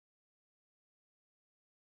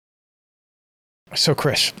So,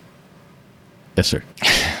 Chris. Yes, sir.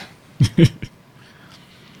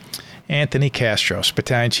 Anthony Castros,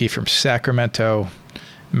 battalion chief from Sacramento,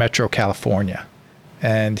 Metro, California.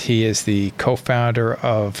 And he is the co-founder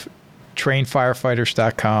of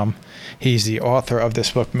trainfirefighters.com. He's the author of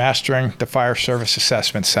this book, Mastering the Fire Service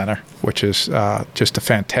Assessment Center, which is just a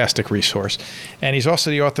fantastic resource. And he's also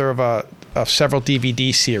the author of several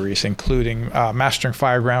DVD series, including Mastering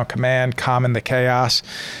Fireground Command, Calming the Chaos,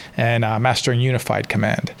 and Mastering Unified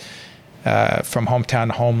Command. From hometown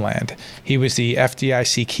to homeland. He was the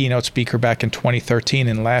FDIC keynote speaker back in 2013,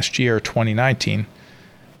 and last year, 2019,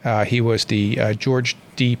 he was the George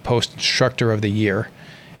D. Post Instructor of the Year.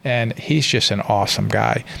 And he's just an awesome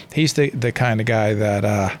guy. He's the kind of guy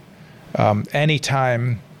that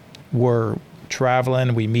anytime we're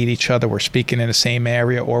traveling, we meet each other, we're speaking in the same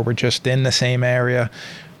area, or we're just in the same area,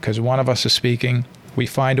 because one of us is speaking, we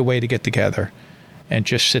find a way to get together and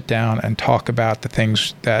just sit down and talk about the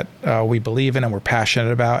things that we believe in and we're passionate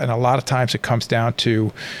about. And a lot of times it comes down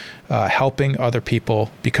to helping other people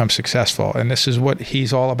become successful. And this is what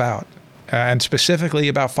he's all about, and specifically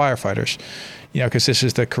about firefighters, because this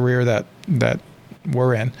is the career that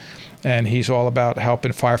we're in. And he's all about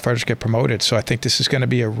helping firefighters get promoted. So I think this is going to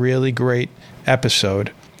be a really great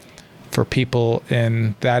episode for people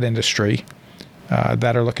in that industry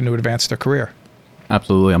that are looking to advance their career.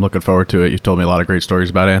 Absolutely. I'm looking forward to it. You've told me a lot of great stories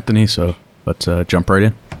about Anthony, so let's jump right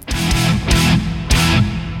in.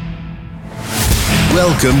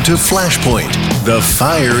 Welcome to Flashpoint, the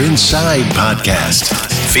Fire Inside podcast,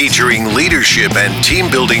 featuring leadership and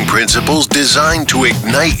team-building principles designed to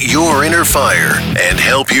ignite your inner fire and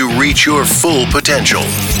help you reach your full potential.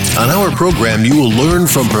 On our program, you will learn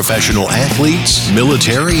from professional athletes,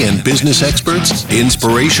 military and business experts,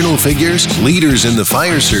 inspirational figures, leaders in the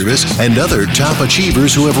fire service, and other top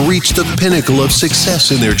achievers who have reached the pinnacle of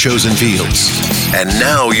success in their chosen fields. And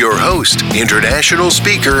now your host, international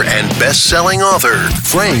speaker and best-selling author,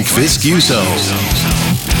 Frank Viscuso.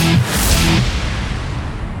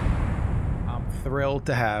 I'm thrilled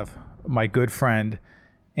to have my good friend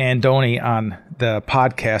Andoni on the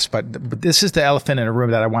podcast, but this is the elephant in the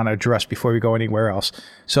room that I want to address before we go anywhere else.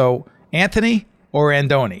 So, Anthony or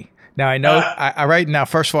Andoni? Now, I know, right now,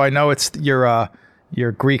 first of all, I know it's your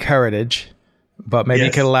Greek heritage, but maybe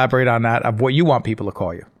you could elaborate on that, of what you want people to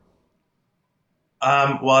call you.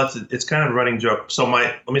 Well, it's kind of a running joke. So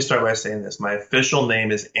let me start by saying this. My official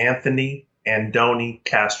name is Anthony Andoni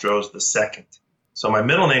Castros II. So my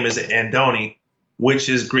middle name is Andoni, which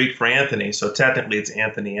is Greek for Anthony. So technically it's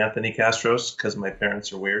Anthony Castros because my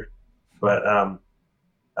parents are weird. But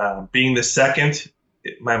being the second,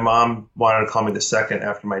 my mom wanted to call me the second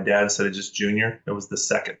after my dad instead of just Junior. It was the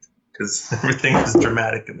second because everything is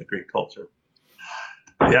dramatic in the Greek culture.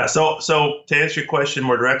 Yeah, so to answer your question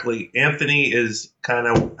more directly, Anthony is kind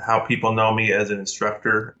of how people know me as an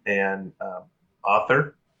instructor and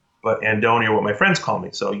author, but Andoni are what my friends call me.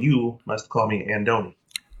 So you must call me Andoni.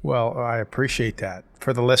 Well, I appreciate that.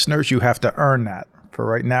 For the listeners, you have to earn that. For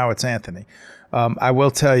right now, it's Anthony. I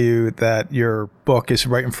will tell you that your book is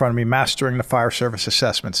right in front of me, Mastering the Fire Service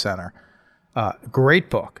Assessment Center.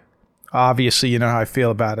 Great book. Obviously, you know how I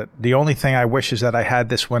feel about it. The only thing I wish is that I had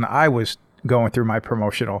this when I was going through my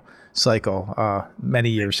promotional cycle many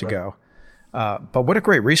years ago. But what a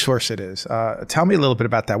great resource it is. Tell me a little bit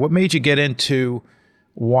about that. What made you get into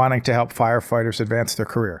wanting to help firefighters advance their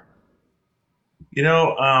career?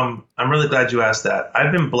 I'm really glad you asked that.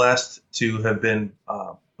 I've been blessed to have been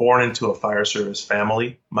born into a fire service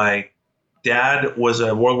family. My dad was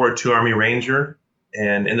a World War II Army Ranger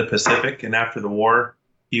and in the Pacific, and after the war,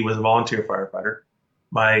 he was a volunteer firefighter.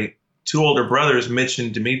 My two older brothers, Mitch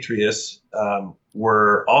and Demetrius,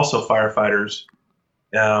 were also firefighters.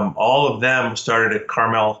 All of them started at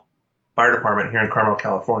Carmel Fire Department here in Carmel,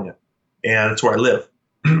 California, and it's where I live.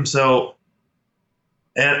 So,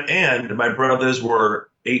 and my brothers were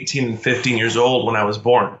 18 and 15 years old when I was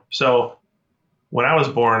born. So when I was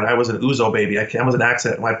born, I was an ouzo baby. I was an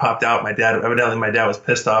accident. When I popped out, evidently my dad was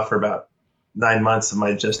pissed off for about 9 months of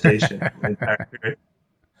my gestation.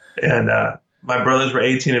 And my brothers were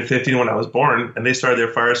 18 and 15 when I was born, and they started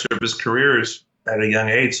their fire service careers at a young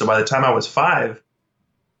age. So by the time I was 5,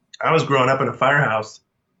 I was growing up in a firehouse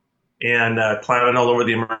and climbing all over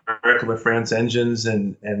the American LaFrance engines.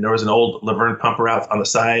 And there was an old Laverne pumper out on the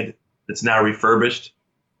side that's now refurbished.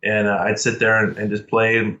 And I'd sit there and just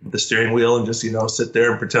play with the steering wheel and just, sit there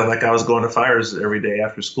and pretend like I was going to fires every day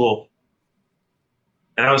after school.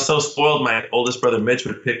 And I was so spoiled, my oldest brother Mitch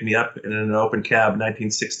would pick me up in an open cab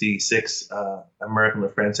 1966 American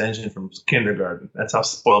LaFrance engine from kindergarten. That's how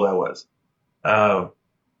spoiled I was.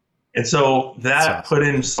 And so that put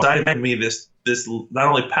inside of me this this not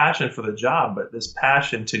only passion for the job, but this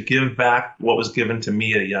passion to give back what was given to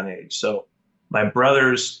me at a young age. So my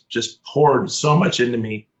brothers just poured so much into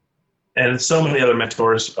me, and so many other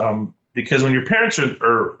mentors. Because when your parents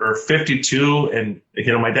are 52, and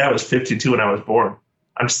my dad was 52 when I was born.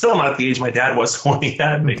 I'm still not the age my dad was when he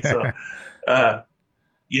had me. So,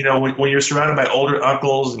 when you're surrounded by older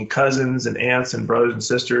uncles and cousins and aunts and brothers and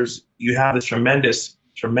sisters, you have this tremendous,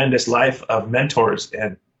 tremendous life of mentors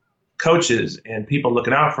and coaches and people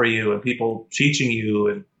looking out for you and people teaching you,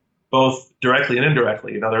 and both directly and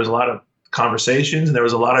indirectly. There was a lot of conversations, and there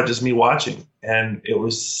was a lot of just me watching, and it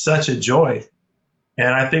was such a joy. And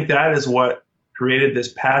I think that is what created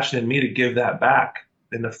this passion in me to give that back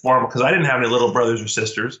in the form, because I didn't have any little brothers or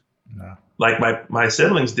sisters like my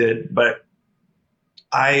siblings did, but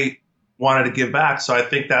I wanted to give back. So I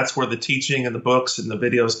think that's where the teaching and the books and the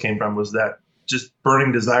videos came from, was that just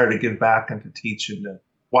burning desire to give back and to teach and to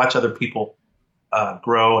watch other people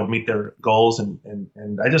grow and meet their goals.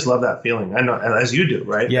 And I just love that feeling. I know, as you do,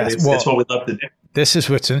 right? Yes. It's what we love to do. This is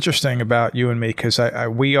what's interesting about you and me, because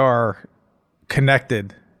we are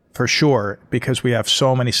connected for sure, because we have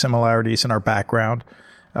so many similarities in our background.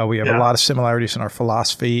 We have a lot of similarities in our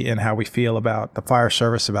philosophy and how we feel about the fire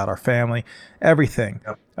service, about our family, everything.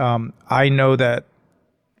 Yep. I know that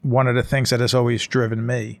one of the things that has always driven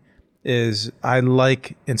me is I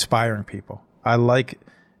like inspiring people. I like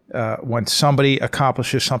when somebody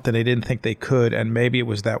accomplishes something they didn't think they could, and maybe it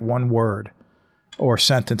was that one word or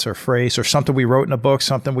sentence or phrase or something we wrote in a book,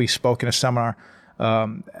 something we spoke in a seminar.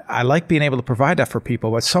 I like being able to provide that for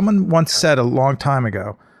people. But someone once said a long time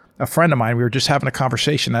ago, a friend of mine, we were just having a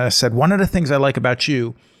conversation, and I said, one of the things I like about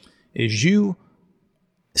you is you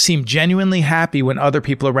seem genuinely happy when other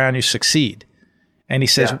people around you succeed. And he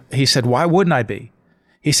said, why wouldn't I be?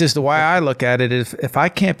 He says, the way I look at it is, if I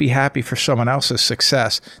can't be happy for someone else's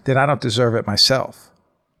success, then I don't deserve it myself.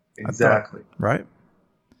 Exactly. Right?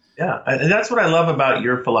 Yeah. And that's what I love about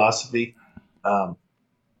your philosophy.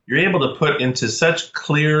 You're able to put into such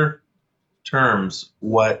clear terms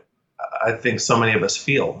what I think so many of us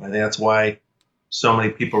feel. I think that's why so many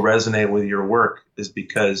people resonate with your work, is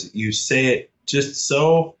because you say it just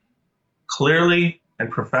so clearly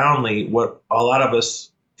and profoundly what a lot of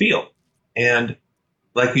us feel. And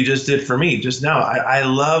like you just did for me just now, I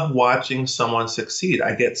love watching someone succeed.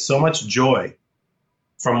 I get so much joy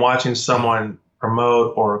from watching someone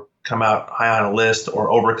promote or come out high on a list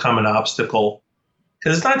or overcome an obstacle.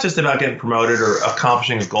 Because it's not just about getting promoted or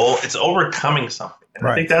accomplishing a goal, it's overcoming something. And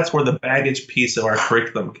I think that's where the baggage piece of our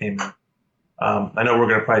curriculum came in. I know we're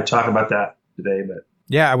going to probably talk about that today, but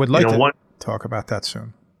I would like to talk about that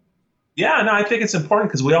soon. Yeah, no, I think it's important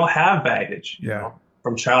because we all have baggage,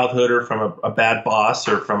 from childhood or from a bad boss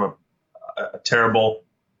or from a terrible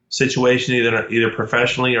situation, either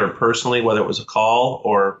professionally or personally, whether it was a call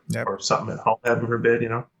or something at home, heaven forbid,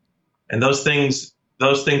 And those things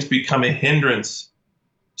become a hindrance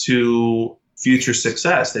to future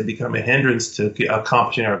success. They become a hindrance to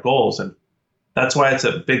accomplishing our goals. And that's why it's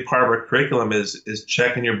a big part of our curriculum is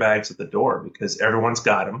checking your bags at the door, because everyone's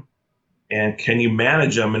got them. And can you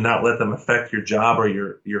manage them and not let them affect your job or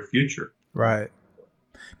your future? Right.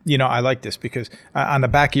 I like this because on the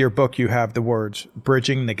back of your book, you have the words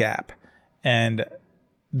bridging the gap. And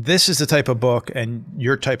this is the type of book and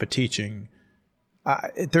your type of teaching.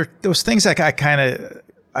 Those things that I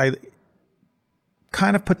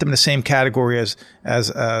kind of put them in the same category as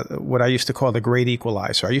what I used to call the great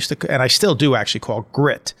equalizer. And I still do actually call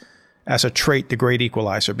grit as a trait the great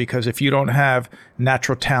equalizer, because if you don't have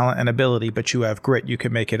natural talent and ability, but you have grit, you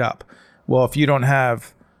can make it up. Well, if you don't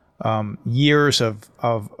have years of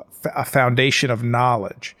a foundation of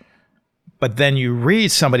knowledge, but then you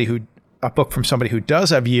read a book from somebody who does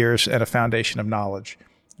have years and a foundation of knowledge,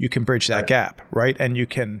 you can bridge that gap, right? And you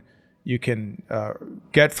can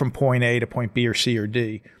get from point A to point B or C or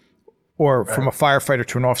D, or from a firefighter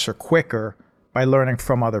to an officer quicker by learning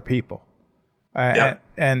from other people.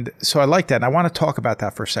 And so I like that. And I want to talk about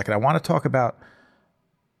that for a second. I want to talk about,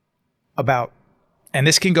 and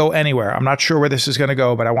this can go anywhere. I'm not sure where this is going to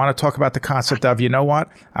go, but I want to talk about the concept of,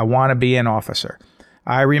 I want to be an officer.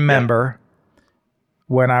 I remember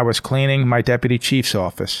when I was cleaning my deputy chief's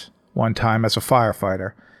office one time as a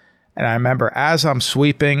firefighter. And I remember as I'm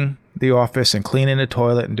sweeping the office and cleaning the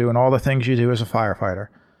toilet and doing all the things you do as a firefighter,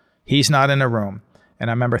 he's not in the room. And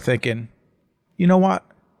I remember thinking, you know what?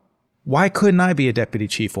 Why couldn't I be a deputy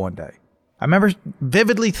chief one day? I remember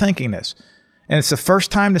vividly thinking this. And it's the first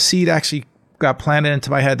time the seed actually got planted into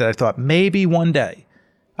my head that I thought maybe one day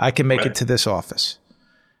I can make it to this office.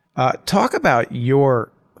 Talk about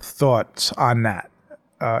your thoughts on that.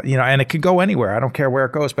 and it could go anywhere. I don't care where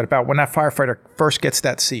it goes, but about when that firefighter first gets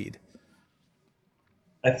that seed.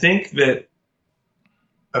 I think that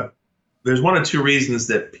there's one or two reasons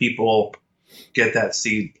that people get that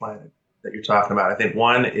seed planted that you're talking about. I think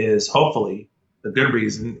one is, hopefully, the good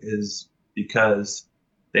reason is because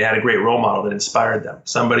they had a great role model that inspired them.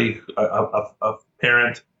 Somebody, a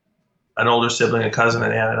parent, an older sibling, a cousin,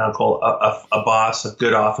 an aunt, an uncle, a boss, a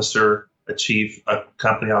good officer, a chief, a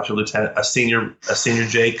company officer, lieutenant, a senior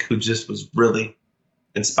Jake who just was really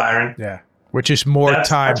inspiring. Yeah, which is more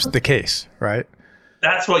times the case, right?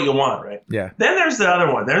 That's what you want, right? Yeah. Then there's the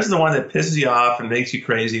other one. There's the one that pisses you off and makes you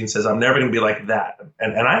crazy and says, I'm never going to be like that.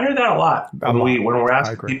 And I hear that a lot when we're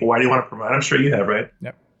asking people, why do you want to promote? I'm sure you have, right?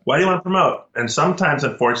 Yep. Why do you want to promote? And sometimes,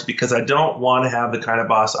 unfortunately, because I don't want to have the kind of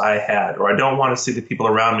boss I had, or I don't want to see the people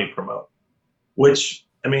around me promote. Which,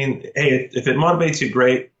 I mean, hey, if it motivates you,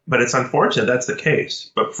 great. But it's unfortunate that's the case.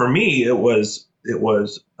 But for me, it was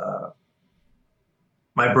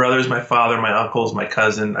my brothers, my father, my uncles, my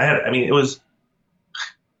cousin.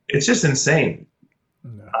 It's just insane.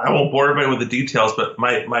 No. I won't bore everybody with the details, but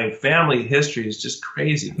my family history is just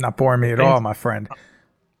crazy. Not boring me at all, my friend.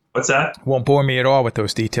 What's that? Won't bore me at all with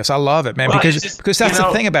those details. I love it, man, because that's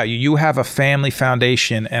the thing about you. You have a family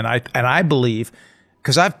foundation, and I believe,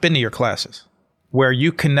 because I've been to your classes, where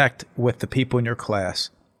you connect with the people in your class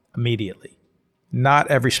immediately.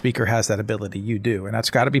 Not every speaker has that ability. You do, and that's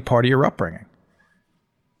got to be part of your upbringing.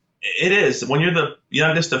 It is. When you're the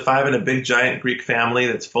youngest of five in a big, giant Greek family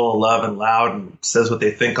that's full of love and loud and says what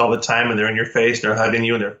they think all the time, and they're in your face, they're hugging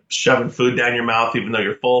you, and they're shoving food down your mouth even though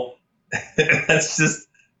you're full. That's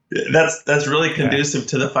really conducive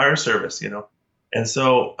to the fire service, And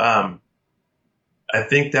so I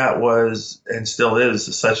think that was and still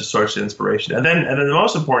is such a source of inspiration. And then the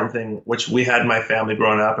most important thing, which we had in my family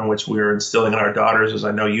growing up and which we were instilling in our daughters, as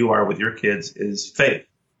I know you are with your kids, is faith.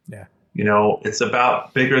 Yeah. It's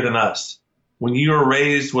about bigger than us. When you are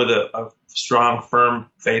raised with a strong, firm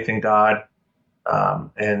faith in God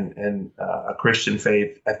and a Christian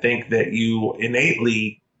faith, I think that you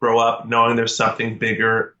innately grow up knowing there's something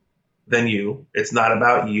bigger than you. It's not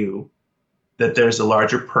about you, that there's a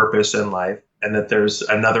larger purpose in life, and that there's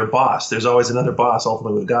another boss. There's always another boss,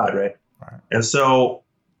 ultimately with God, right? And so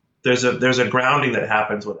there's a grounding that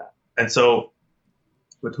happens with that. And so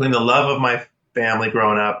between the love of my family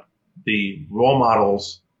growing up, the role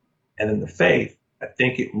models, and then the faith, I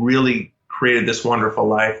think it really created this wonderful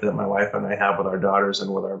life that my wife and I have with our daughters and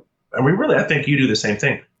I think you do the same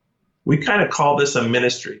thing. We kind of call this a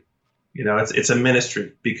ministry. It's a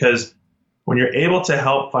ministry because when you're able to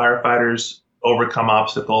help firefighters overcome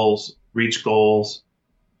obstacles, reach goals,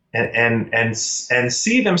 and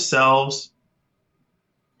see themselves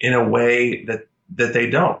in a way that they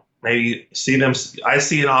don't. Maybe I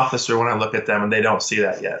see an officer when I look at them and they don't see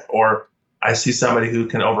that yet. Or I see somebody who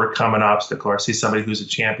can overcome an obstacle, or I see somebody who's a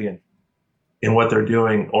champion in what they're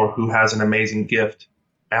doing, or who has an amazing gift.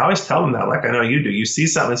 I always tell them that, like I know you do. You see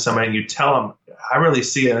something in somebody and you tell them, I really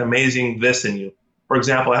see an amazing this in you. For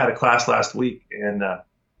example, I had a class last week, and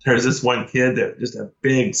there's this one kid that just a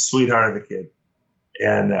big sweetheart of a kid.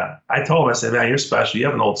 And I told him, I said, man, you're special. You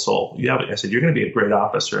have an old soul. I said, you're going to be a great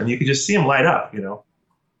officer. And you could just see him light up,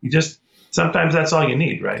 sometimes that's all you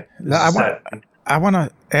need, right? I want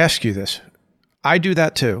to ask you this. I do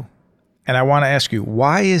that too. And I want to ask you,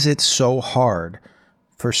 why is it so hard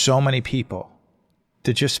for so many people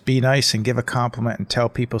to just be nice and give a compliment and tell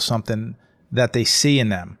people something that they see in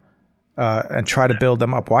them and try to build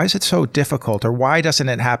them up? Why is it so difficult, or why doesn't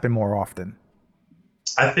it happen more often?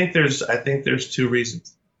 I think there's two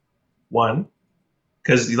reasons. One,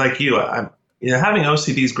 because like you, having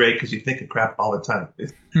OCD is great because you think of crap all the time.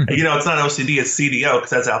 It's not OCD, it's CDO because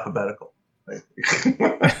that's alphabetical. Right?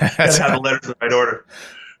 Gotta have the letters in the right order.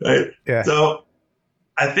 Right? Yeah. So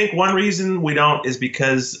I think one reason we don't is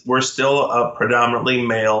because we're still a predominantly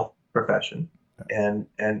male profession. And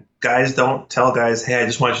guys don't tell guys, hey, I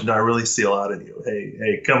just want you to know I really see a lot of you.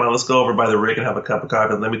 Hey, come on, let's go over by the rig and have a cup of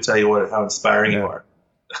coffee and let me tell you how inspiring you are.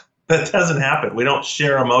 That doesn't happen. We don't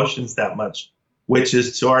share emotions that much, which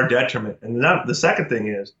is to our detriment. And the second thing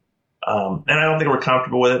is, and I don't think we're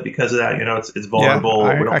comfortable with it because of that. It's vulnerable.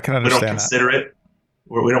 Yeah, I can understand. We don't consider it.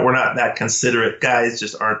 We're not that considerate. Guys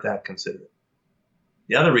just aren't that considerate.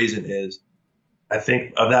 The other reason is, I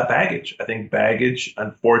think of that baggage. I think baggage,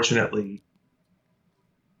 unfortunately,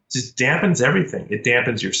 just dampens everything. It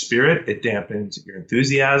dampens your spirit. It dampens your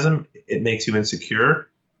enthusiasm. It makes you insecure.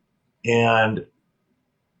 And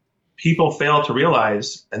people fail to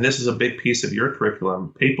realize, and this is a big piece of your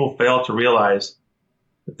curriculum, people fail to realize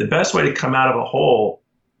that the best way to come out of a hole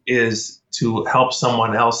is to help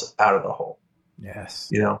someone else out of the hole. Yes.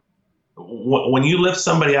 You know, when you lift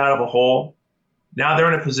somebody out of a hole, now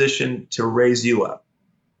they're in a position to raise you up.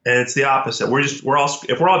 And it's the opposite. If we're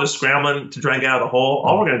all just scrambling to try and get out of the hole,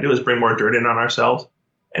 all we're going to do is bring more dirt in on ourselves.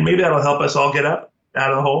 And maybe that'll help us all get up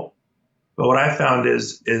out of the hole. But what I found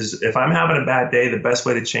is if I'm having a bad day, the best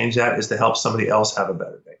way to change that is to help somebody else have a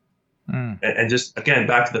better day. And just, again,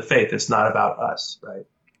 back to the faith, it's not about us, right?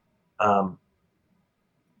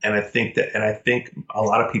 And I think a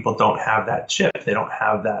lot of people don't have that chip. They don't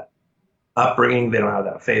have that upbringing. They don't have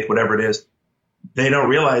that faith, whatever it is. They don't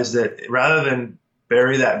realize that rather than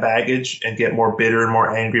bury that baggage and get more bitter and more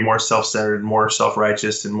angry, more self-centered, more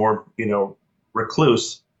self-righteous, and more,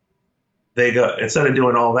 recluse, they go, instead of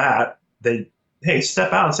doing all that, hey,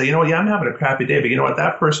 step out and say, yeah, I'm having a crappy day, but you know what?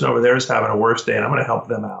 That person over there is having a worse day, and I'm going to help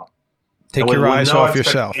them out. Take your eyes off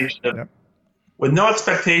yourself. With no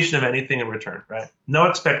expectation of anything in return, right? No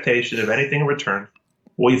expectation of anything in return.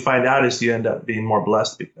 What you find out is you end up being more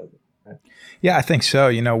blessed because of it. Right? Yeah, I think so.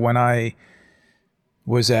 When I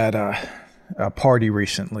was at a party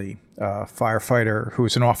recently, a firefighter who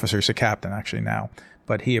was an officer, he's a captain actually now,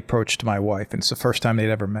 but he approached my wife, and it's the first time they'd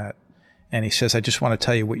ever met. And he says, I just want to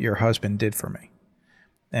tell you what your husband did for me.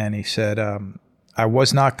 And he said, I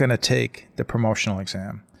was not going to take the promotional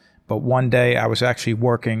exam, but one day I was actually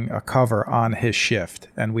working a cover on his shift,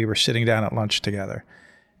 and we were sitting down at lunch together.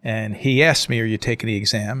 And he asked me, are you taking the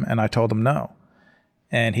exam? And I told him no.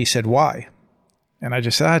 And he said, why? And I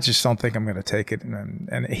just said, I just don't think I'm going to take it.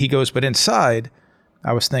 And he goes, but inside,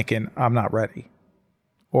 I was thinking, I'm not ready.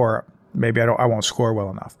 Or maybe I won't score well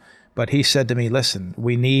enough. But he said to me, listen,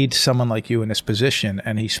 we need someone like you in this position.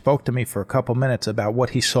 And he spoke to me for a couple minutes about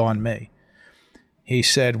what he saw in me. He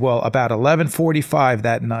said, well, about 11:45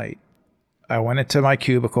 that night, I went into my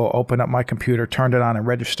cubicle, opened up my computer, turned it on, and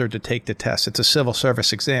registered to take the test. It's a civil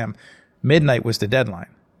service exam. Midnight was the deadline.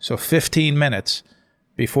 So 15 minutes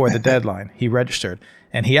before the deadline, he registered.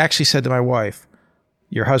 And he actually said to my wife,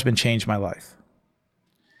 your husband changed my life.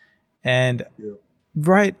 And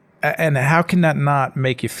right. And how can that not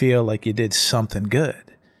make you feel like you did something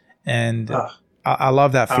good? And I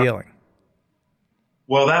love that feeling.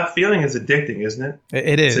 Well, that feeling is addicting, isn't it?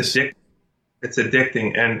 It is. It's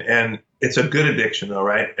addicting, and it's a good addiction, though,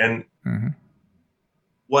 right? And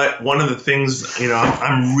one of the things,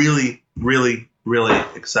 I'm really, really, really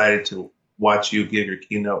excited to watch you give your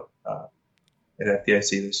keynote at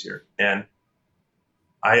FDIC this year. And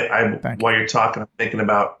while you're talking, I'm thinking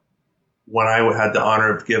about when I had the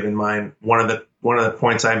honor of giving mine. One of the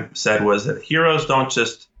points I said was that heroes don't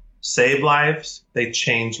just save lives; they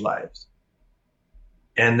change lives.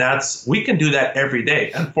 And we can do that every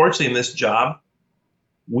day. Unfortunately, in this job,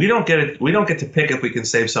 we don't get to pick if we can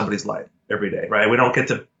save somebody's life every day, right? We don't get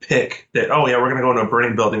to pick that, oh yeah, we're going to go into a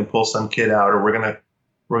burning building and pull some kid out, or we're going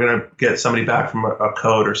to get somebody back from a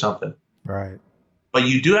code or something. Right. But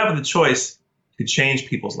you do have the choice to change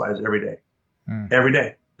people's lives every day. Every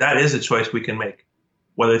day. That is a choice we can make.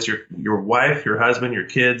 Whether it's your wife, your husband, your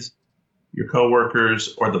kids, your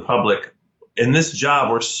coworkers, or the public. In this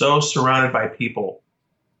job, we're so surrounded by people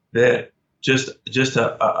that just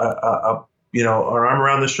an arm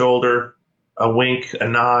around the shoulder, a wink, a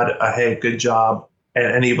nod, a hey, good job,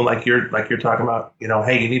 and even like you're talking about,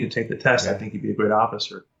 hey, you need to take the test. I think you'd be a great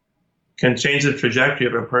officer. Can change the trajectory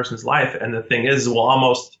of a person's life. And the thing is,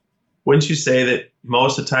 wouldn't you say that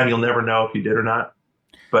most of the time you'll never know if you did or not?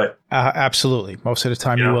 But absolutely, most of the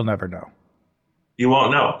time you will never know. You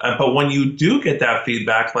won't know. But when you do get that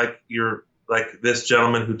feedback, like this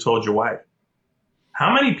gentleman who told your wife,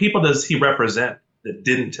 how many people does he represent that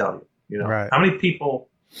didn't tell you? Right. How many people?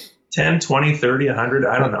 10, 20, 30, 100?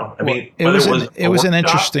 I don't know. I mean, it's an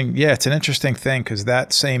interesting thing, because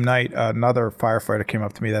that same night, another firefighter came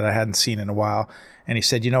up to me that I hadn't seen in a while, and he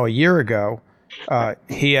said, a year ago,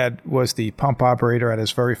 he was the pump operator at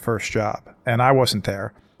his very first job, and I wasn't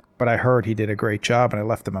there, but I heard he did a great job, and I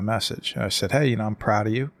left him a message. And I said, hey, I'm proud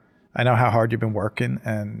of you. I know how hard you've been working,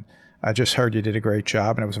 and I just heard you did a great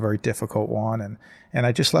job, and it was a very difficult one, and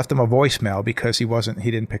I just left him a voicemail because he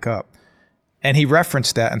didn't pick up. And he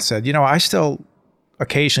referenced that and said, I still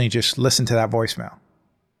occasionally just listen to that voicemail,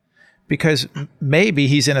 because maybe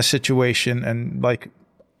he's in a situation, and like,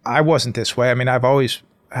 I wasn't this way. I mean, I've always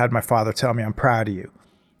had my father tell me, I'm proud of you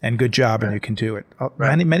and good job, and you can do it.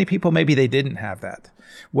 Right. Many people, maybe they didn't have that.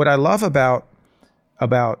 What I love about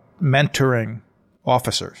mentoring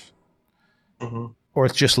officers or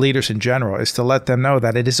just leaders in general is to let them know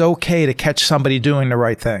that it is okay to catch somebody doing the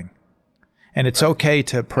right thing. And it's okay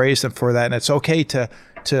to praise them for that. And it's okay to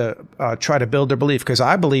try to build their belief, because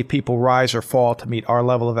I believe people rise or fall to meet our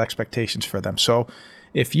level of expectations for them. So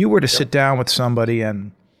if you were to sit down with somebody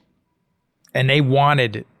and and they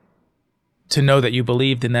wanted to know that you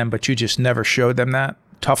believed in them, but you just never showed them that,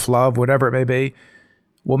 tough love, whatever it may be,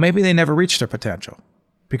 well, maybe they never reached their potential.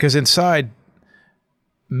 Because inside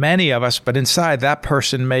many of us, but inside that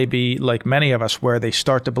person may be like many of us, where they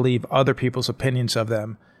start to believe other people's opinions of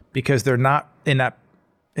them because they're not in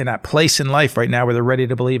that place in life right now where they're ready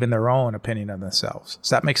to believe in their own opinion of themselves. Does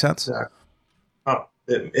that make sense? Exactly. Oh,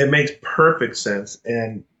 it makes perfect sense.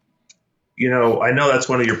 And, I know that's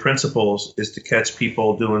one of your principles is to catch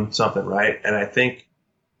people doing something right. And I think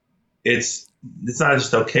it's not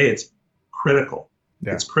just okay, it's critical.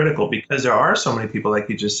 Yeah. It's critical because there are so many people, like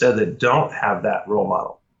you just said, that don't have that role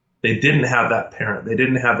model. They didn't have that parent. They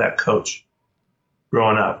didn't have that coach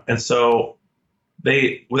growing up. And so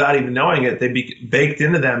they, without even knowing it, they baked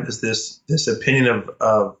into them is this opinion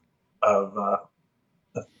of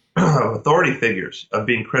authority figures, of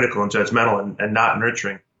being critical and judgmental and not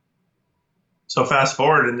nurturing. So fast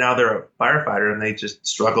forward, and now they're a firefighter, and they just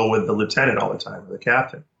struggle with the lieutenant all the time, or the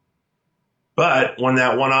captain. But when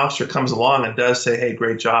that one officer comes along and does say, hey,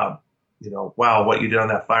 great job, wow, what you did on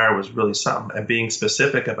that fire was really something, and being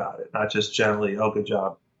specific about it, not just generally, oh, good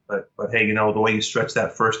job, but hey, the way you stretched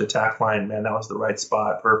that first attack line, man, that was the right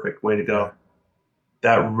spot, perfect, way to go. Yeah.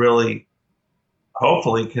 That really,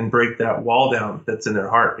 hopefully, can break that wall down that's in their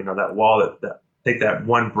heart, that wall that take that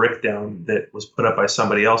one brick down that was put up by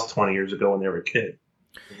somebody else 20 years ago when they were a kid.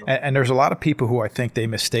 And there's a lot of people who I think they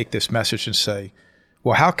mistake this message and say,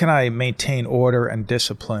 well, how can I maintain order and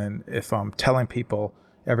discipline if I'm telling people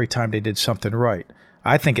every time they did something right?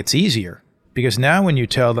 I think it's easier because now when you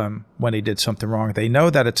tell them when they did something wrong, they know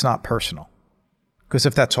that it's not personal. Because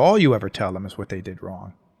if that's all you ever tell them is what they did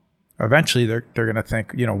wrong, eventually they're going to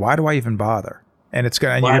think, why do I even bother? And it's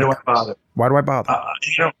going to. Why do I bother? Why do I bother?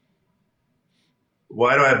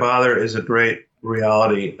 Why do I bother is a great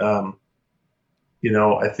reality. I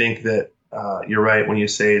think that you're right when you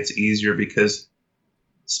say it's easier because,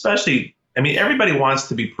 especially, everybody wants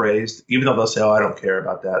to be praised, even though they'll say, oh, I don't care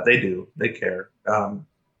about that. They do. They care from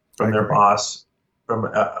their boss, from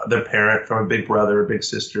their parent, from a big brother, a big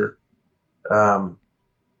sister. And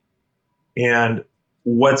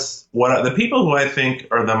what the people who I think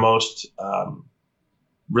are the most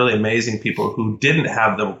really amazing people who didn't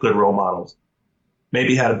have the good role models,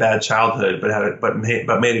 maybe had a bad childhood,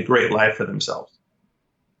 but made a great life for themselves.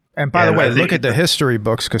 And by the way, look at the history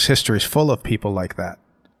books, because history is full of people like that.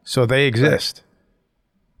 So they exist.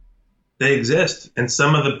 They exist. And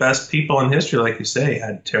some of the best people in history, like you say,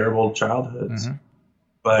 had terrible childhoods. Mm-hmm.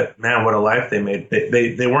 But man, what a life they made.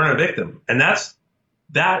 They weren't a victim. And that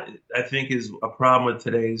I think is a problem with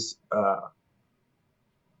today's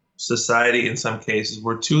society. In some cases,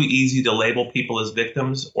 we're too easy to label people as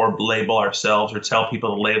victims, or label ourselves, or tell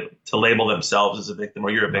people to label themselves as a victim,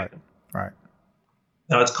 or you're a victim. Right.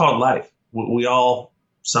 Now, it's called life. We all,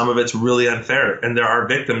 some of it's really unfair, and there are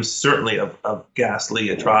victims certainly of ghastly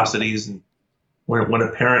atrocities. And when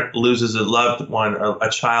a parent loses a loved one,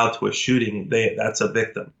 a child to a shooting, that's a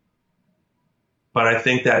victim. But I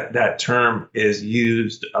think that term is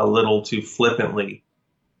used a little too flippantly,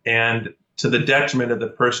 and to the detriment of the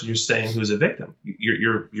person you're saying who's a victim.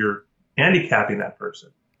 You're handicapping that person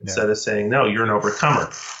instead of saying, no, you're an overcomer.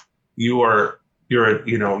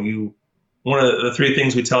 One of the three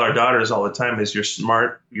things we tell our daughters all the time is you're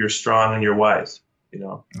smart, you're strong, and you're wise.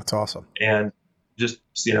 That's awesome. And just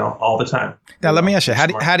all the time. Now let me ask you,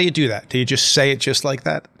 how do you do that? Do you just say it just like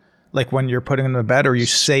that, like when you're putting them to bed, or you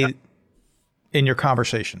say it in your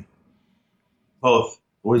conversation? Both.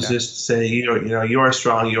 Just say, you are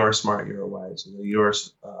strong, you are smart, you are wise.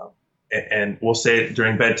 And we'll say it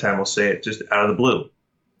during bedtime. We'll say it just out of the blue,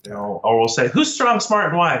 or we'll say, who's strong, smart,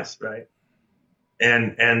 and wise, right?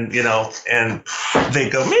 And they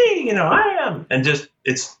go, me, I am, and just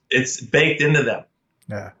it's baked into them.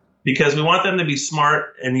 Yeah. Because we want them to be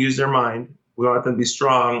smart and use their mind. We want them to be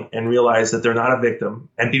strong and realize that they're not a victim,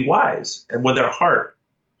 and be wise and with their heart,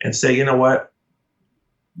 and say, you know what?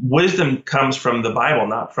 Wisdom comes from the Bible,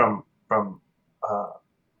 not from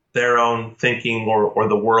their own thinking or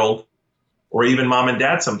the world, or even mom and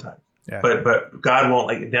dad sometimes. Yeah. But God won't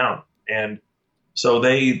let you down. And so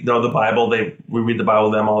they know the Bible. We read the Bible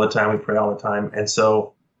to them all the time. We pray all the time. And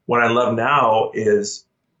so what I love now is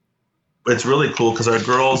it's really cool because our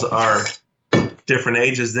girls are different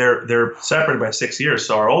ages. They're separated by 6 years.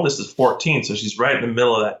 So our oldest is 14. So she's right in the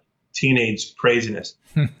middle of that teenage craziness.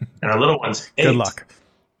 And our little one's 8. Good luck.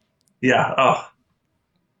 Yeah. Oh,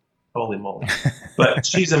 holy moly. But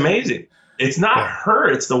she's amazing. It's not her.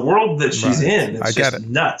 It's the world that she's in. It's just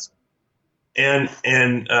nuts. And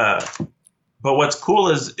but what's cool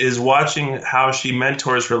is watching how she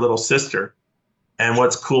mentors her little sister. And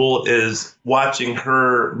what's cool is watching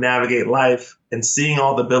her navigate life and seeing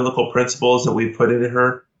all the biblical principles that we put into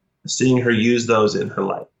her, seeing her use those in her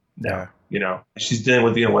life. Now, she's dealing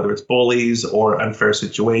with, whether it's bullies or unfair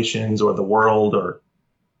situations or the world or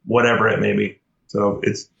whatever it may be. So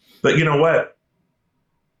but you know what?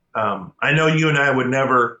 I know you and I would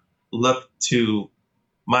never look to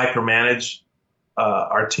micromanage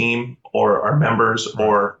our team or our members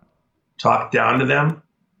or talk down to them.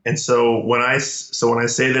 And so when I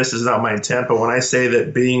say this is not my intent, but when I say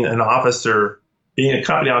that being an officer, being a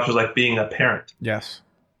company officer is like being a parent. Yes.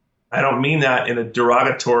 I don't mean that in a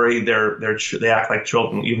derogatory. They act like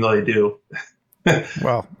children, even though they do.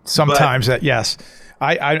 Well, sometimes yes.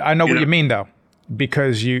 I know what you mean though,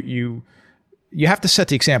 because you have to set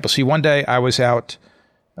the example. See, one day I was out.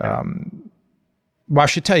 Well, I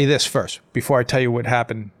should tell you this first before I tell you what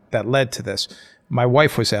happened that led to this. My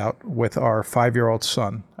wife was out with our 5-year-old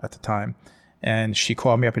son at the time, and she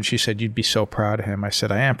called me up and she said, "You'd be so proud of him." I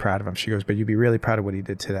said, "I am proud of him." She goes, "But you'd be really proud of what he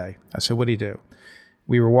did today." I said, "What'd he do?"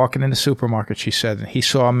 We were walking in the supermarket, she said, and he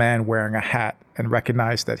saw a man wearing a hat and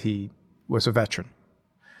recognized that he was a veteran.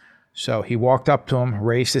 So he walked up to him,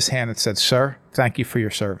 raised his hand and said, "Sir, thank you for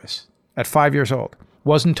your service." At 5 years old.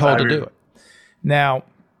 Wasn't told to do it. Now,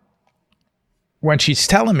 when she's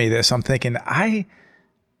telling me this, I'm thinking, I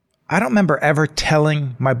don't remember ever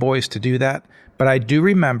telling my boys to do that, but I do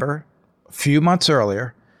remember a few months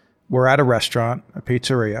earlier, we're at a restaurant, a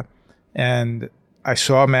pizzeria, and I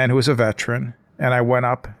saw a man who was a veteran, and I went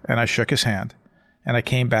up and I shook his hand, and I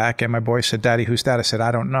came back, and my boy said, "Daddy, who's that?" I said,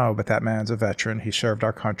 "I don't know, but that man's a veteran. He served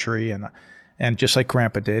our country," and just like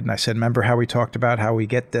Grandpa did. And I said, "Remember how we talked about how we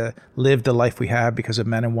get to live the life we have because of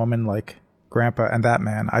men and women like Grandpa and that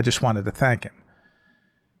man? I just wanted to thank him."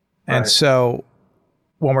 Right. And so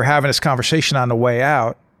when we're having this conversation on the way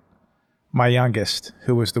out, my youngest,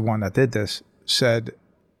 who was the one that did this, said,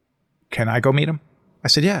 "Can I go meet him?" I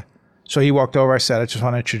said, "Yeah." So he walked over. I said, "I just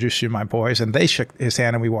want to introduce you to my boys." And they shook his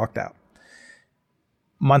hand and we walked out.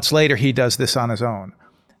 Months later, he does this on his own.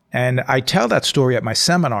 And I tell that story at my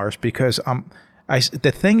seminars because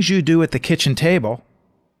the things you do at the kitchen table,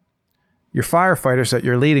 your firefighters that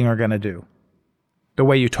you're leading are going to do. The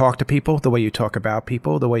way you talk to people, the way you talk about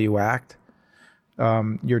people, the way you act,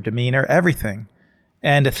 your demeanor, everything.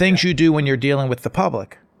 And the things you do when you're dealing with the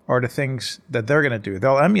public are the things that they're going to do.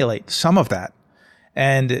 They'll emulate some of that.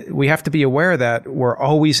 And we have to be aware that we're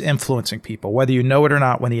always influencing people. Whether you know it or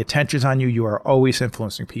not, when the attention's on you, you are always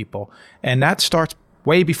influencing people. And that starts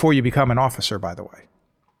way before you become an officer, by the way.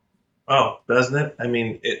 Oh, doesn't it? I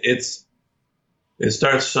mean, it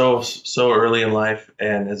starts so early in life,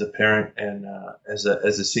 and as a parent, and as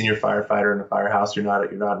a senior firefighter in a firehouse, you're not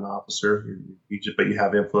an officer, but you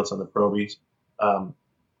have influence on the probies.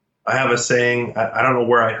 I have a saying. I don't know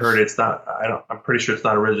where I heard it. I'm pretty sure it's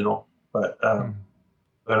not original, but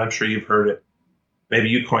I'm sure you've heard it. Maybe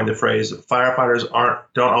you coined the phrase: firefighters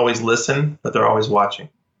don't always listen, but they're always watching.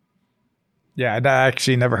 Yeah, I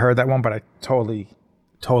actually never heard that one, but I totally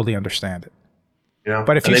understand it.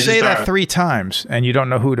 But if you say that 3 times and you don't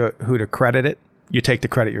know who to credit it, you take the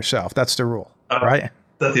credit yourself. That's the rule, right?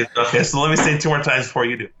 Okay, so let me say it 2 more times before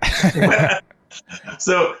you do.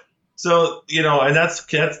 So and that's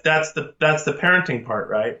the parenting part,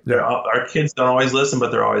 right? Yeah. Our kids don't always listen,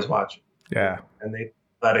 but they're always watching. Yeah, and they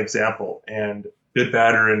that example, and good,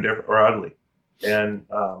 bad, or indifferent, or ugly. And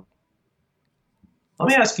let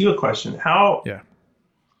me ask you a question.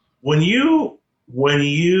 When you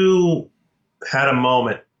had a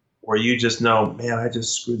moment where you just know, man, I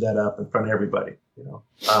just screwed that up in front of everybody,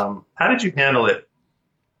 how did you handle it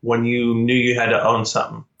when you knew you had to own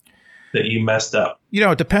something that you messed up?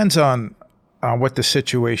 It depends on what the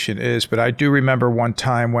situation is, but I do remember one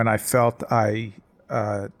time when I felt I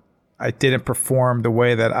didn't perform the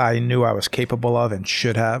way that I knew I was capable of and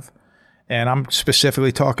should have. And I'm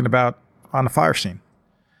specifically talking about on the fire scene.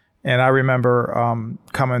 And I remember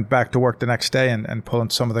coming back to work the next day and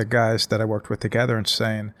pulling some of the guys that I worked with together and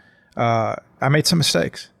saying, I made some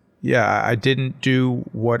mistakes. Yeah, I didn't do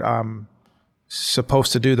what I'm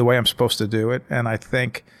supposed to do the way I'm supposed to do it. And I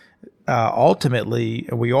think ultimately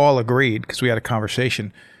we all agreed, because we had a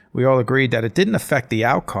conversation, we all agreed that it didn't affect the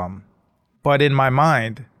outcome. But in my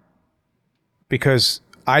mind, because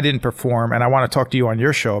I didn't perform, and I want to talk to you on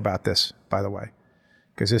your show about this, by the way,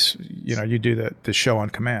 because this, you do the show on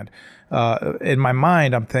command. In my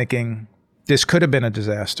mind, I'm thinking this could have been a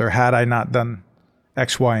disaster had I not done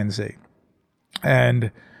X, Y, and Z,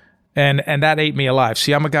 and that ate me alive.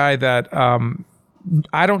 See, I'm a guy that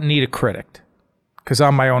I don't need a critic, because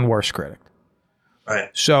I'm my own worst critic. Right.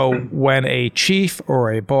 So when a chief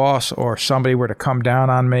or a boss or somebody were to come down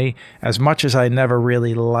on me, as much as I never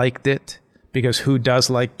really liked it, because who does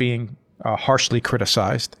like being harshly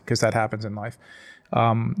criticized, because that happens in life,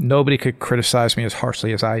 nobody could criticize me as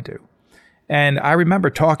harshly as I do. And I remember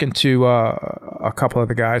talking to a couple of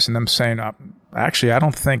the guys and them saying, actually, I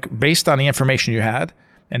don't think, based on the information you had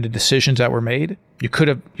and the decisions that were made, you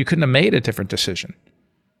couldn't have made a different decision.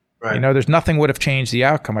 Right. You know, there's nothing would have changed the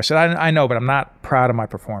outcome. I said, I know, but I'm not proud of my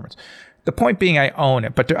performance. The point being, I own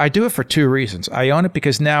it, but I do it for two reasons. I own it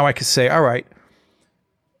because now I can say, all right,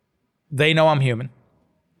 they know I'm human.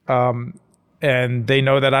 And they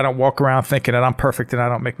know that I don't walk around thinking that I'm perfect and I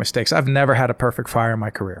don't make mistakes. I've never had a perfect fire in my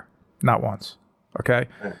career. Not once. Okay.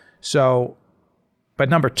 Right. So, but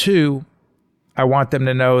number two, I want them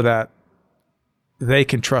to know that they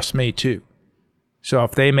can trust me too. So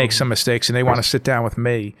if they make some mistakes and they want to sit down with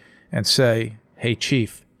me and say, hey,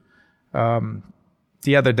 Chief,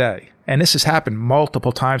 the other day, and this has happened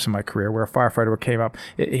multiple times in my career where a firefighter came up.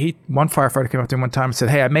 One firefighter came up to me one time and said,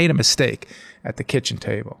 hey, I made a mistake at the kitchen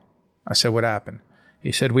table. I said, what happened?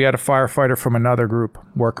 He said, we had a firefighter from another group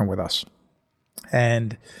working with us.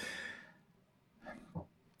 And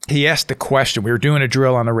he asked the question. We were doing a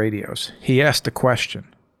drill on the radios. He asked the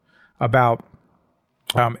question about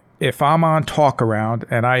if I'm on talk around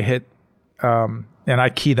and I hit and I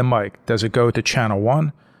key the mic, does it go to channel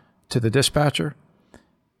 1 to the dispatcher?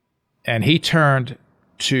 And he turned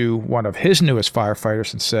to one of his newest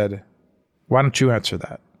firefighters and said, why don't you answer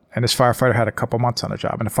that? And this firefighter had a couple months on the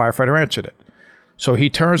job, and the firefighter answered it. So he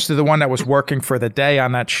turns to the one that was working for the day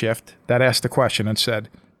on that shift that asked the question and said,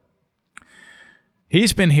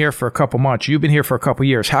 he's been here for a couple months. You've been here for a couple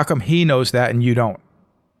years. How come he knows that and you don't?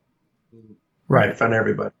 Right. In front of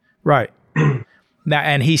everybody. Right. Now,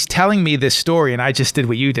 and he's telling me this story, and I just did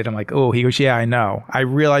what you did. I'm like, oh, he goes, yeah, I know. I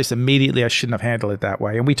realized immediately I shouldn't have handled it that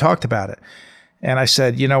way. And we talked about it. And I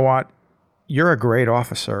said, you know what? You're a great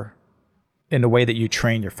officer in the way that you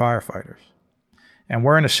train your firefighters. And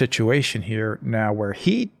we're in a situation here now where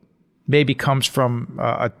he maybe comes from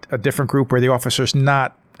a different group where the officer's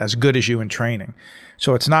not as good as you in training.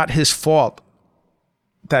 So it's not his fault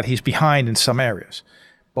that he's behind in some areas.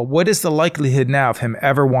 But what is the likelihood now of him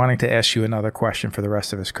ever wanting to ask you another question for the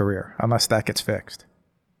rest of his career, unless that gets fixed?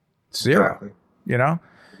 Zero, Exactly. you know?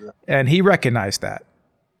 And he recognized that.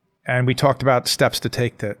 And we talked about steps to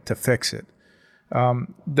take to fix it.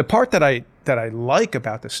 The part that I like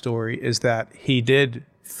about the story is that he did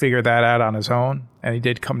figure that out on his own, and he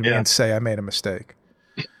did come to me and say, I made a mistake.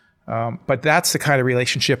 But that's the kind of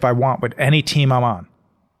relationship I want with any team I'm on.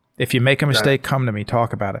 If you make a mistake, come to me,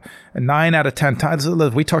 talk about it. And 9 out of 10 times,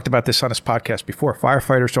 we talked about this on this podcast before,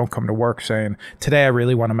 firefighters don't come to work saying, today I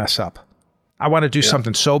really want to mess up. I want to do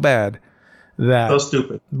something so bad that... So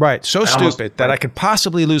stupid. Right, so stupid that I could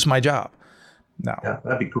possibly lose my job. No. Yeah,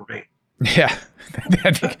 that'd be great. Yeah.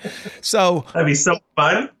 So... That'd be so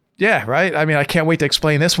fun. Yeah, right? I mean, I can't wait to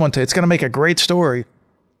explain this one to you. It's going to make a great story.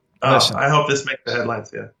 Oh, Listen. I hope this makes the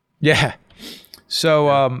headlines, yeah. Yeah. So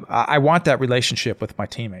I want that relationship with my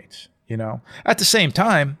teammates, you know. At the same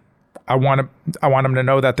time, I want them to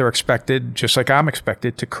know that they're expected, just like I'm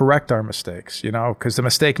expected, to correct our mistakes, you know, because the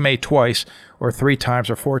mistake made twice or 3 times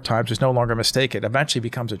or 4 times is no longer a mistake. It eventually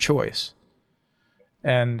becomes a choice.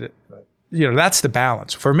 And, you know, that's the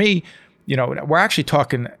balance. For me, you know, we're actually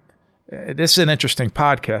talking, this is an interesting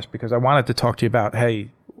podcast because I wanted to talk to you about,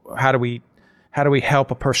 hey, how do we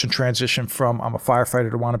help a person transition from I'm a firefighter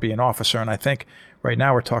to want to be an officer? And I think right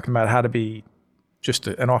now we're talking about how to be just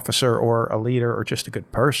an officer or a leader or just a good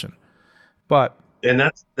person. But and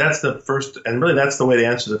that's the first, and really that's the way to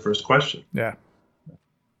answer the first question. Yeah.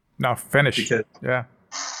 No, finish. Because, yeah.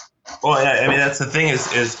 Well, yeah. I mean, that's the thing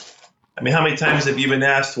is. I mean, how many times have you been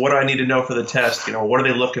asked, what do I need to know for the test? You know, what are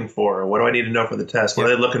they looking for? What do I need to know for the test? What are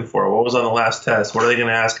they looking for? What was on the last test? What are they going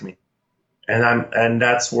to ask me? And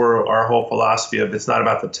that's where our whole philosophy of it's not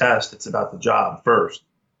about the test, it's about the job first.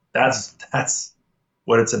 That's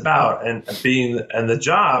what it's about. And the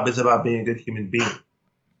job is about being a good human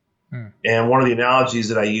being. And one of the analogies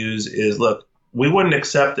that I use is, look, we wouldn't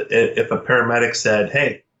accept it if a paramedic said,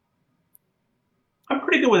 hey, I'm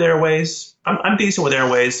pretty good with airways. I'm decent with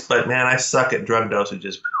airways, but man, I suck at drug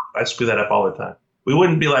dosages. I screw that up all the time. We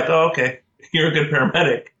wouldn't be like, oh, okay, you're a good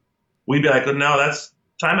paramedic. We'd be like, oh, no, that's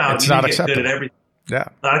time out. It's you not get acceptable. good at everything. Yeah.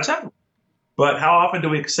 Not acceptable. But how often do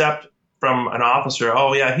we accept from an officer,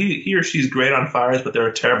 oh, yeah, he or she's great on fires, but they're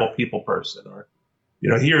a terrible people person. Or, you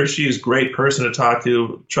know, he or she is a great person to talk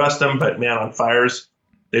to. Trust them, but man, on fires,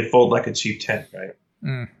 they fold like a cheap tent,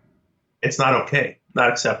 right? It's not okay. Not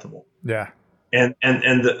acceptable. Yeah. And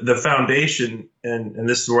the foundation, and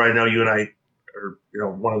this is where I know you and I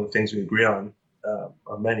or one of the things we agree on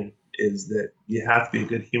many, is that you have to be a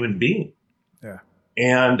good human being. Yeah.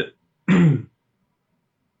 And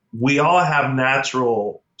we all have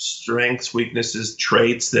natural strengths, weaknesses,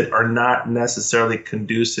 traits that are not necessarily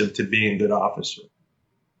conducive to being a good officer.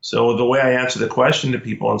 So the way I answer the question to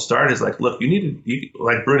people and start is like, look,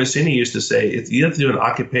 like Brunacini used to say, you have to do an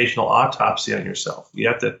occupational autopsy on yourself. You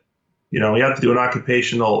have to do an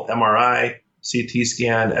occupational MRI, CT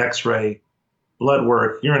scan, X-ray, blood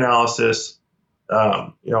work, urinalysis,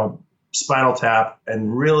 spinal tap,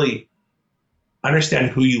 and really understand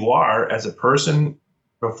who you are as a person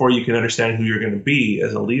before you can understand who you're going to be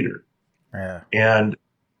as a leader. Yeah. And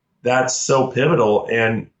that's so pivotal.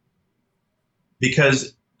 And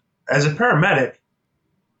because as a paramedic,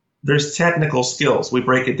 there's technical skills. We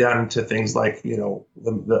break it down into things like,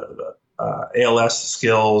 the ALS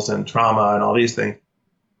skills and trauma and all these things,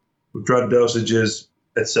 drug dosages,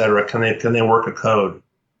 et cetera. Can they work a code?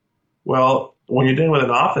 Well, when you're dealing with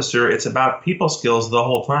an officer, it's about people skills the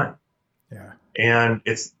whole time. Yeah. And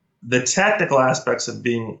it's the technical aspects of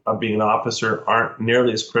being an officer aren't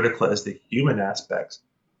nearly as critical as the human aspects.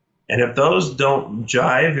 And if those don't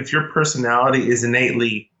jive, if your personality is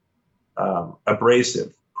innately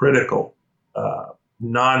abrasive, critical,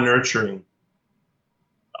 non-nurturing,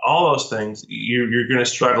 all those things, you're going to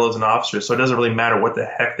struggle as an officer. So it doesn't really matter what the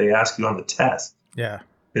heck they ask you on the test. Yeah.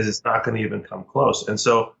 Because it's not going to even come close. And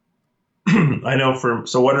so I know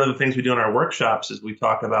so one of the things we do in our workshops is we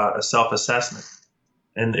talk about a self-assessment.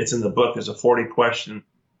 And it's in the book. There's a 40-question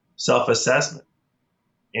self-assessment.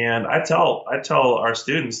 And I tell our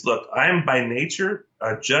students, look, I am by nature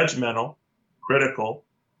a judgmental, critical,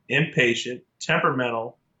 impatient,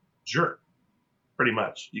 temperamental jerk, pretty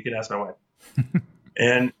much. You can ask my wife.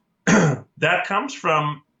 And that comes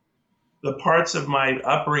from the parts of my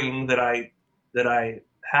upbringing that I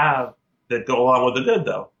have that go along with the good,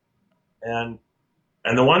 though. And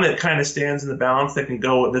the one that kind of stands in the balance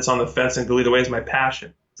that's on the fence and go either way is my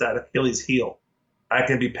passion. It's that Achilles heel. I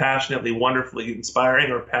can be passionately, wonderfully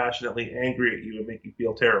inspiring, or passionately angry at you and make you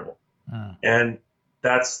feel terrible. And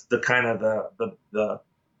that's the kind of the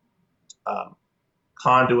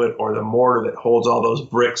conduit or the mortar that holds all those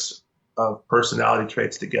bricks of personality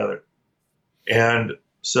traits together. And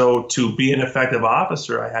so to be an effective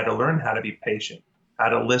officer, I had to learn how to be patient, how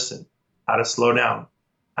to listen, how to slow down,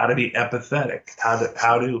 how to be empathetic, how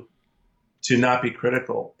to not be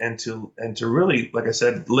critical, and to really, like I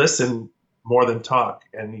said, listen more than talk.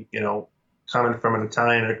 And coming from an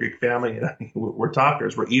Italian or Greek family, we're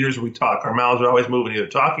talkers, we're eaters, we talk. Our mouths are always moving, either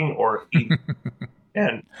talking or eating.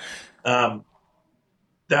 And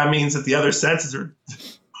that means that the other senses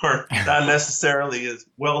are not necessarily as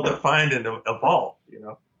well defined and evolved.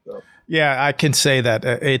 So. Yeah, I can say that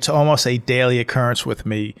it's almost a daily occurrence with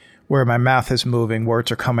me, where my mouth is moving,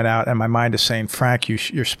 words are coming out, and my mind is saying, Frank,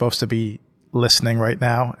 you're supposed to be listening right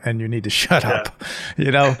now, and you need to shut up.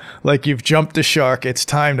 Like you've jumped the shark. It's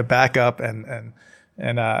time to back up, and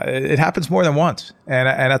it happens more than once, and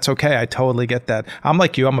that's okay. I totally get that. I'm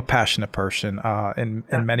like you. I'm a passionate person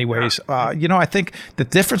in many ways. I think the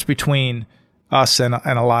difference between us and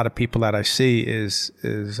a lot of people that I see is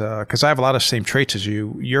because I have a lot of the same traits as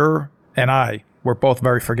you. We're both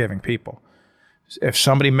very forgiving people. If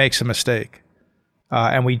somebody makes a mistake,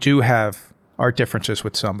 and we do have our differences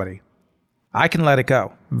with somebody, I can let it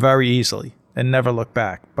go very easily and never look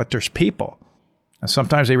back. But there's people, and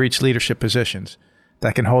sometimes they reach leadership positions,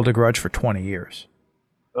 that can hold a grudge for 20 years.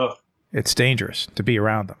 Ugh. It's dangerous to be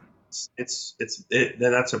around them.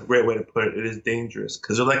 That's a great way to put it. It is dangerous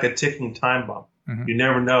because they're like a ticking time bomb. Mm-hmm. You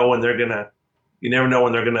never know when they're gonna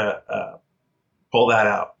pull that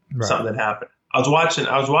out. Right. Something that happened. I was watching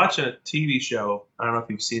a TV show. I don't know if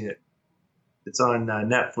you've seen it. It's on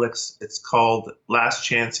Netflix. It's called Last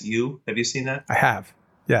Chance U. Have you seen that? I have.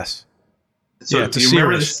 Yes. So yeah, it's do you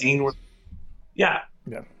remember the scene where? Yeah.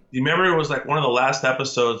 Yeah. Do you remember it was like one of the last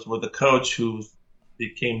episodes with the coach who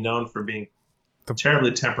became known for being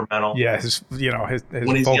terribly temperamental. Yeah, his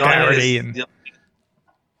when he's vulgarity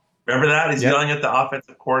remember that? He's yelling at the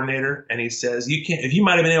offensive coordinator, and he says, "You can't. If you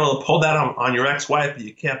might have been able to pull that on your ex-wife, but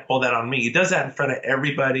you can't pull that on me." He does that in front of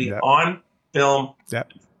everybody on film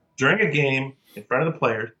during a game in front of the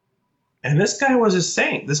players. And this guy was a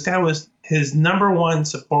saint. This guy was his number one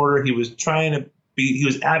supporter. He was he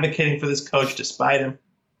was advocating for this coach despite him.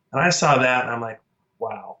 And I saw that, and I'm like,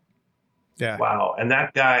 wow. Yeah. Wow. And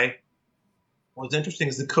that guy, what's interesting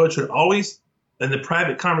is the coach would always, in the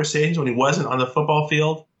private conversations when he wasn't on the football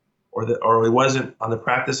field or he wasn't on the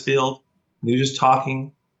practice field, he was just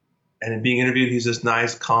talking and being interviewed, he's this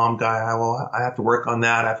nice, calm guy. I have to work on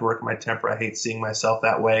that. I have to work on my temper. I hate seeing myself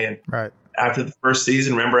that way. And right. after the first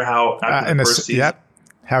season. Remember how after the first season, yep,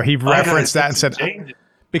 how he referenced that and said,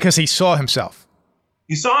 because he saw himself.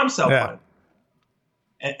 He saw himself Yeah. on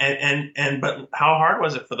it. And but how hard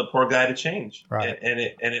was it for the poor guy to change? Right. And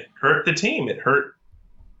it hurt the team. It hurt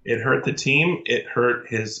the team. It hurt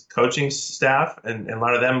his coaching staff, and a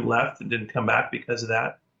lot of them left and didn't come back because of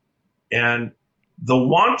that. And the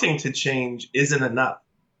wanting to change isn't enough.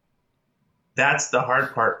 That's the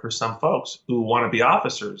hard part for some folks who want to be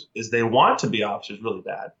officers, is they want to be officers really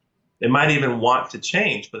bad. They might even want to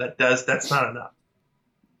change, but that's not enough.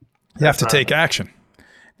 You have to take action.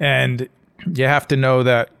 And you have to know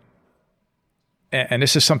that, and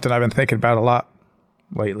this is something I've been thinking about a lot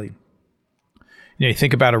lately. You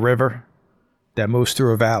think about a river that moves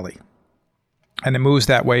through a valley, and it moves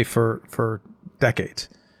that way for decades.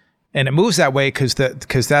 And it moves that way because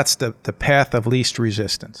that's the path of least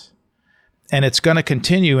resistance. And it's going to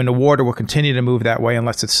continue, and the water will continue to move that way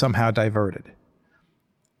unless it's somehow diverted.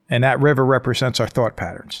 And that river represents our thought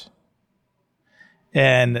patterns.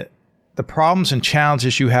 And the problems and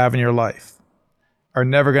challenges you have in your life are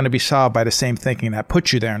never going to be solved by the same thinking that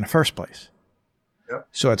put you there in the first place. Yep.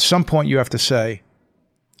 So at some point you have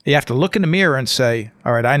to look in the mirror and say,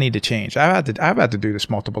 all right, I need to change. I've had to do this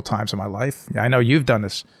multiple times in my life. I know you've done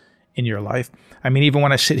this in your life. I mean, even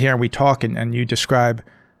when I sit here and we talk and you describe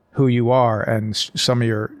who you are and some of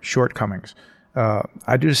your shortcomings,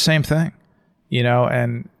 I do the same thing,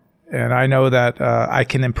 and I know that I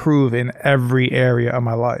can improve in every area of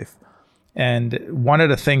my life. And one of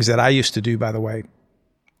the things that I used to do, by the way,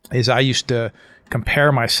 is I used to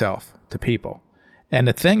compare myself to people. And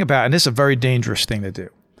the thing about, and this is a very dangerous thing to do,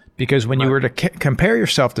 because when you were to compare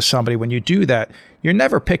yourself to somebody, when you do that, you're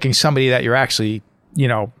never picking somebody that you're actually,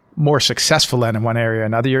 more successful in one area or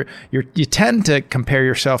another. You tend to compare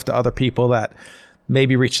yourself to other people that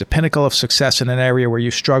maybe reach the pinnacle of success in an area where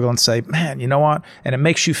you struggle and say, man, you know what? And it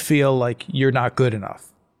makes you feel like you're not good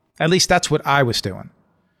enough. At least that's what I was doing.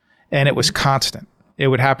 And it was constant. It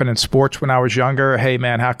would happen in sports when I was younger. Hey,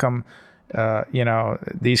 man, how come,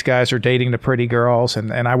 these guys are dating the pretty girls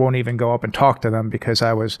and I won't even go up and talk to them because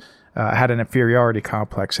I was had an inferiority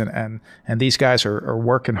complex. And these guys are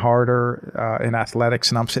working harder in athletics.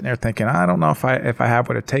 And I'm sitting there thinking, I don't know if I have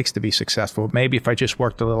what it takes to be successful. Maybe if I just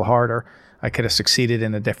worked a little harder, I could have succeeded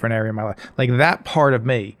in a different area of my life. Like that part of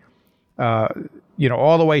me,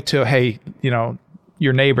 all the way to, hey,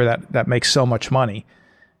 your neighbor that makes so much money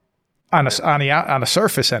on the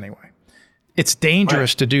surface anyway. It's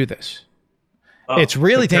dangerous to do this. It's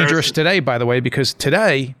really dangerous today, by the way, because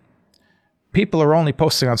today people are only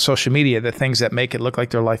posting on social media the things that make it look like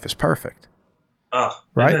their life is perfect. Oh,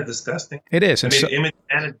 right? Isn't that disgusting? It is. Image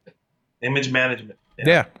management.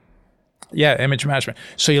 Yeah, image management.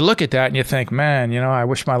 So you look at that and you think, man, I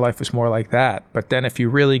wish my life was more like that. But then if you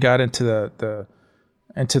really got into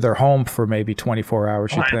into their home for maybe 24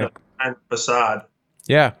 hours, you think behind the facade.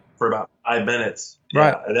 Yeah. For about 5 minutes.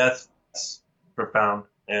 Right. Yeah, that's profound.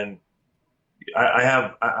 And I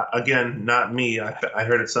have, again, not me, I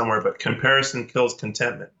heard it somewhere, but comparison kills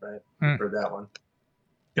contentment, right? I've heard that one.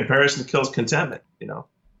 Comparison kills contentment,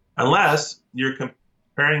 unless you're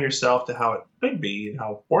comparing yourself to how it could be and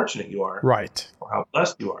how fortunate you are. Right. Or how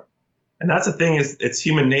blessed you are. And that's the thing, is it's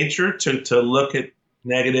human nature to look at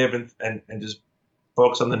negative and just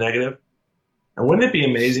focus on the negative. And wouldn't it be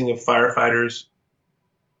amazing if firefighters,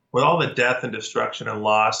 with all the death and destruction and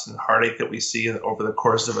loss and heartache that we see over the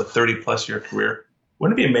course of a 30-plus year career,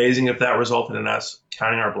 wouldn't it be amazing if that resulted in us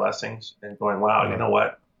counting our blessings and going, wow, you know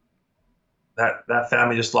what? That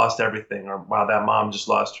family just lost everything, or wow, that mom just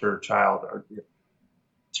lost her child, or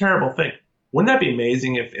terrible thing. Wouldn't that be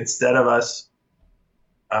amazing if instead of us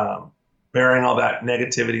bearing all that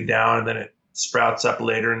negativity down and then it sprouts up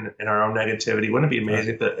later in our own negativity, wouldn't it be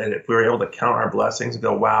amazing if we were able to count our blessings and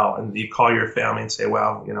go, wow, and you call your family and say,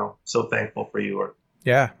 wow, so thankful for you,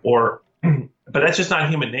 but that's just not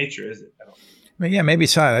human nature, is it? I mean, yeah, maybe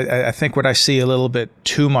it's not. I think what I see a little bit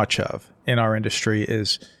too much of in our industry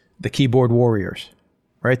is the keyboard warriors,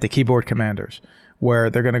 right? The keyboard commanders,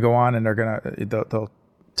 where they're going to go on and they'll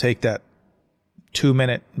take that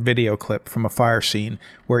 2-minute video clip from a fire scene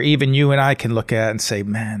where even you and I can look at and say,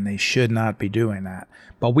 man, they should not be doing that.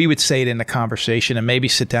 But we would say it in the conversation and maybe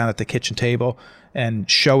sit down at the kitchen table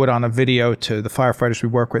and show it on a video to the firefighters we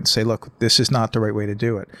work with and say, look, this is not the right way to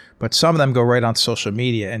do it. But some of them go right on social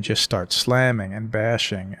media and just start slamming and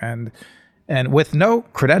bashing and with no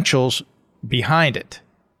credentials behind it.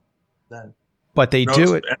 None. But they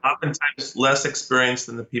do it. And oftentimes less experienced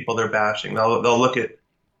than the people they're bashing. They'll look at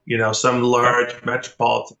some large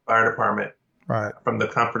metropolitan fire department, right, from the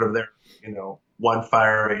comfort of their, one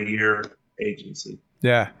fire a year agency.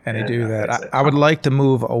 Yeah, and they do that. it's I would like to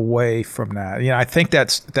move away from that. I think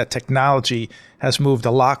that technology has moved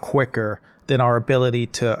a lot quicker than our ability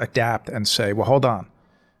to adapt and say, well, hold on.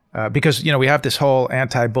 Because, we have this whole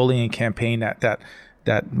anti-bullying campaign that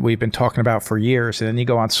we've been talking about for years. And then you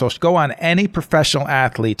go on any professional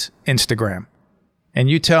athlete's Instagram, and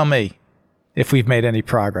you tell me if we've made any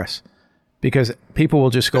progress. Because people will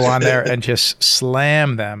just go on there and just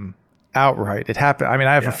slam them outright. It happened. I mean,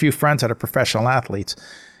 I have a few friends that are professional athletes,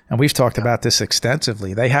 and we've talked about this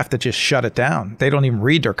extensively. They have to just shut it down. They don't even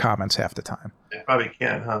read their comments half the time. They probably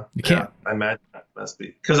can't, huh? You can't. I imagine that must be.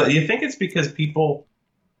 Because you think it's because people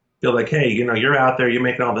feel like, hey, you're out there, you're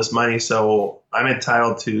making all this money, so I'm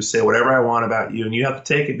entitled to say whatever I want about you, and you have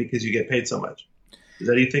to take it because you get paid so much. Is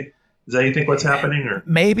that you think what's happening? Or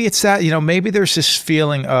maybe it's that, maybe there's this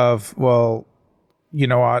feeling of, well, you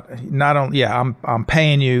know what, I'm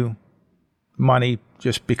paying you money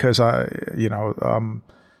just because I'm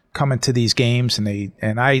coming to these games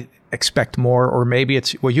and I expect more. Or maybe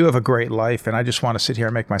it's, well, you have a great life and I just want to sit here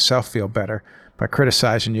and make myself feel better by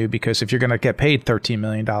criticizing you, because if you're going to get paid $13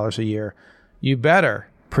 million a year, you better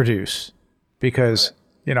produce, because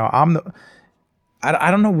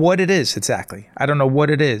I don't know what it is exactly. I don't know what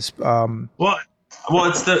it is. Well,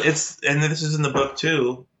 it's and this is in the book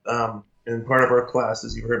too. In part of our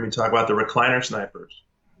classes, you heard me talk about the recliner snipers.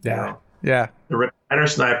 Yeah. Yeah. The recliner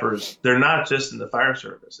snipers, they're not just in the fire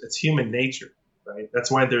service. It's human nature, right?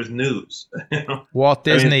 That's why there's news. Walt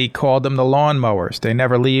Disney called them the lawnmowers. They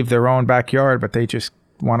never leave their own backyard, but they just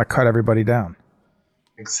want to cut everybody down.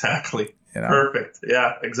 Exactly. Perfect.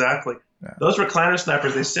 Yeah, exactly. Yeah. Those recliner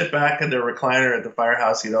snipers, they sit back in their recliner at the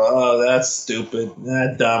firehouse, oh, that's stupid,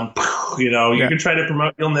 that's dumb. You can try to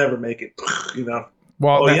promote, you'll never make it.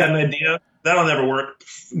 Well, you had an idea? That'll never work.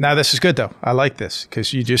 Now, this is good, though. I like this,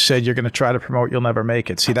 because you just said you're going to try to promote, you'll never make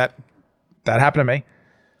it. See, that happened to me.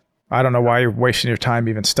 I don't know why you're wasting your time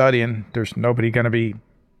even studying. There's nobody's going to be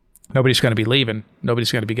leaving.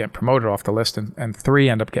 Nobody's going to be getting promoted off the list. And 3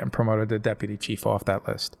 end up getting promoted to deputy chief off that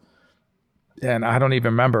list. And I don't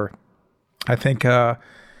even remember. I think, the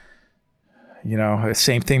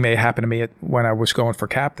same thing may happen to me when I was going for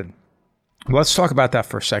captain. Let's talk about that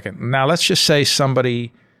for a second. Now, let's just say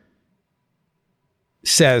somebody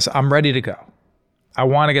says, I'm ready to go. I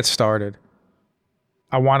want to get started.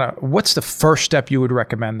 What's the first step you would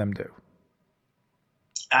recommend them do?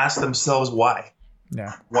 Ask themselves why.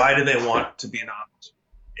 Yeah. Why do they want to be an officer?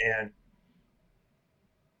 And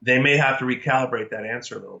they may have to recalibrate that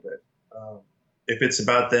answer a little bit. If it's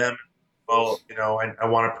about them, well, I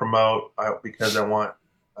want to promote because I want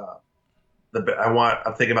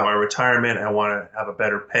I'm thinking about my retirement. I want to have a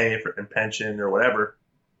better pay and pension or whatever.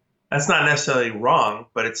 That's not necessarily wrong,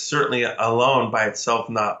 but it's certainly alone by itself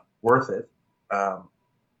not worth it.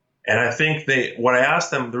 And I think the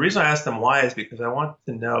reason I asked them why is because I want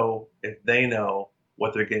to know if they know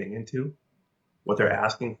what they're getting into, what they're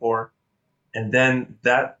asking for. And then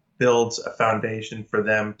that builds a foundation for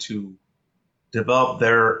them to develop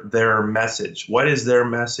their message. What is their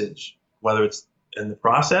message, whether it's in the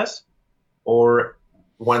process or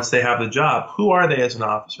once they have the job? Who are they as an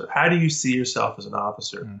officer? How do you see yourself as an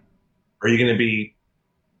officer? Mm. Are you going to be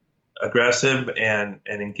aggressive and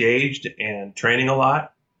engaged and training a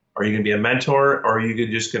lot? Are you going to be a mentor, or are you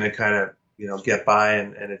just going to kind of get by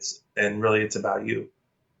and really it's about you?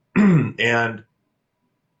 And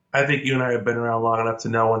I think you and I have been around long enough to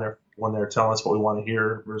know when they're telling us what we want to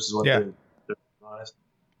hear versus what they're honest.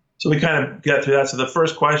 So we kind of get through that. So the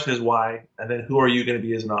first question is why, and then who are you going to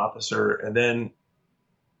be as an officer? And then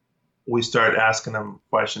we start asking them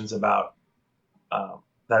questions about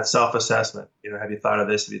that self-assessment. Have you thought of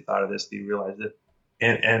this? Have you thought of this? Do you realize it?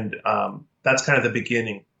 And that's kind of the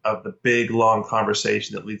beginning of the big, long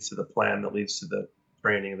conversation that leads to the plan, that leads to the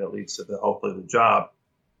training, that leads to hopefully the job.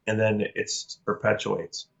 And then it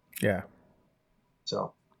perpetuates. Yeah.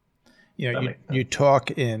 So, you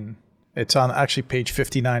talk it's on actually page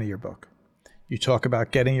 59 of your book. You talk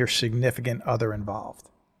about getting your significant other involved.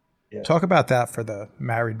 Yeah. Talk about that for the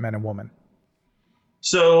married men and women.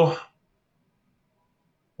 So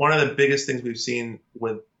one of the biggest things we've seen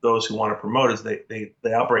with those who want to promote is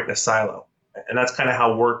they operate in a silo. And that's kind of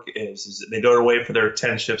how work is they go away for their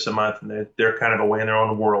 10 shifts a month, and they're kind of away in their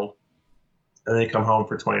own world. And they come home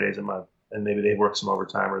for 20 days a month, and maybe they work some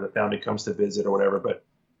overtime or the family comes to visit or whatever. But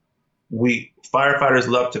firefighters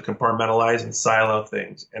love to compartmentalize and silo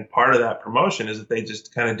things. And part of that promotion is that they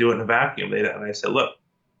just kind of do it in a vacuum. And I said, look,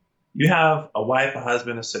 you have a wife, a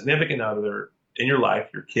husband, a significant other in your life,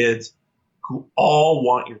 your kids, who all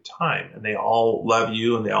want your time, and they all love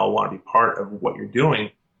you, and they all want to be part of what you're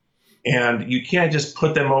doing. And you can't just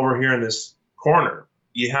put them over here in this corner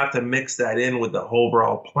you have to mix that in with the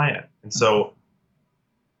overall plan. And so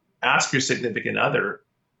ask your significant other,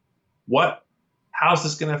 how's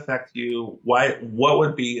this going to affect you? What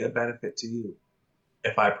would be a benefit to you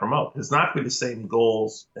if I promote? It's not going to be the same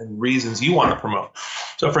goals and reasons you want to promote.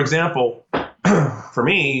 So, for example, for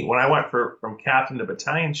me, when I went from captain to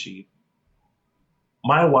battalion chief,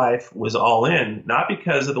 my wife was all in, not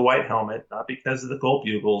because of the white helmet, not because of the gold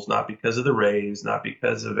bugles, not because of the rays, not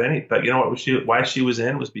because of any, but you know what? Why she was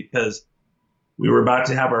in was because we were about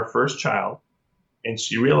to have our first child, and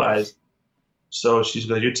she realized. So she's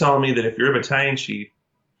going, you're telling me that if you're a battalion chief,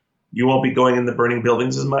 you won't be going in the burning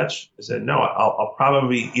buildings as much? I said, no, I'll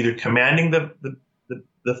probably be either commanding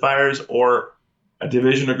the fires or a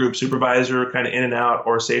division or group supervisor, kind of in and out,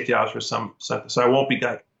 or a safety officer, something. So I won't be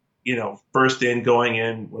like, first in, going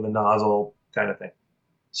in with a nozzle kind of thing.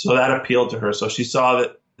 So that appealed to her. So she saw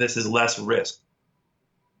that this is less risk,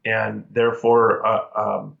 and therefore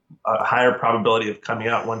a higher probability of coming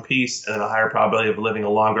out one piece, and a higher probability of living a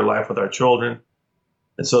longer life with our children.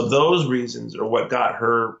 And so those reasons are what got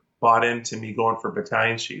her bought into me going for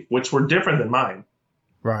battalion chief, which were different than mine.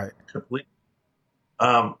 Right. Completely.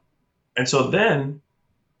 And so then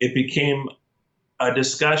it became a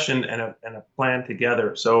discussion and a plan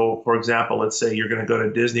together. So, for example, let's say you're going to go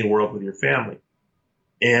to Disney World with your family,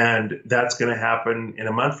 and that's going to happen in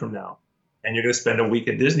a month from now, and you're going to spend a week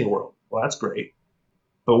at Disney World. Well, that's great.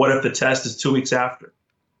 But what if the test is 2 weeks after?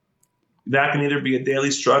 That can either be a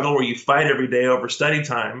daily struggle where you fight every day over study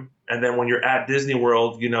time, and then when you're at Disney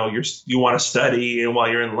World, you want to study, and while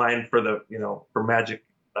you're in line for for Magic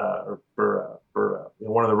or for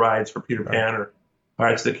one of the rides for Peter Pan or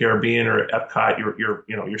Pirates of the Caribbean or Epcot,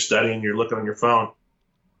 you're studying, you're looking on your phone.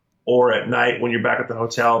 Or at night when you're back at the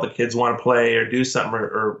hotel, the kids want to play or do something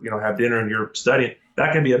or have dinner and you're studying.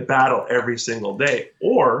 That can be a battle every single day.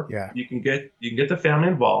 Or you can get the family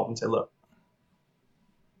involved and say, look,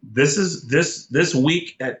 this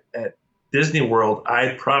week at Disney World,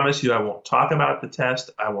 I promise you I won't talk about the test.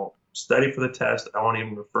 I won't study for the test. I won't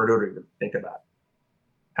even refer to it or even think about it.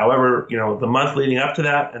 However, the month leading up to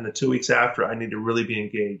that and the 2 weeks after, I need to really be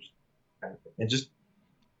engaged and just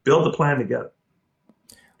build the plan together.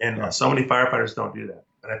 And so many firefighters don't do that.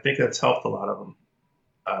 And I think that's helped a lot of them.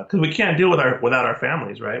 Because we can't deal without our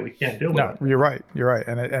families, right? We can't deal with it. No, you're right.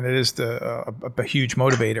 And it is a huge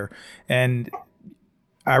motivator. And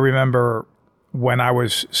I remember when I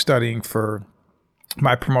was studying for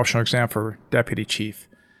my promotional exam for deputy chief,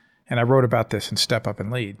 and I wrote about this in Step Up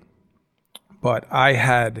and Lead. But I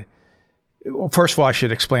had, first of all, I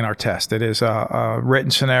should explain our test. It is a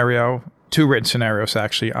written scenario, 2 written scenarios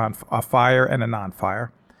actually, on a fire and a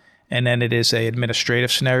non-fire. And then it is an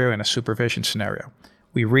administrative scenario and a supervision scenario.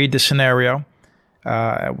 We read the scenario.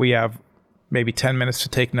 We have maybe 10 minutes to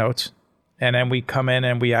take notes. And then we come in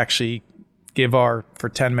and we actually give for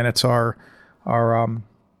 10 minutes our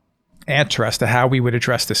answer as to how we would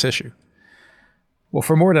address this issue. Well,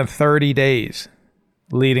 for more than 30 days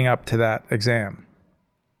leading up to that exam,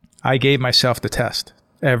 I gave myself the test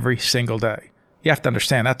every single day. You have to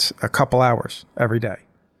understand that's a couple hours every day.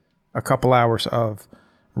 A couple hours of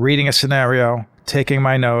reading a scenario, taking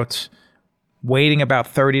my notes, waiting about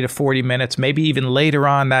 30 to 40 minutes, maybe even later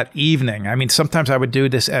on that evening. I mean, sometimes I would do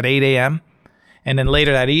this at 8 a.m. and then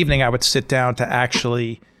later that evening I would sit down to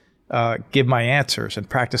actually give my answers and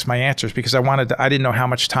practice my answers because I didn't know how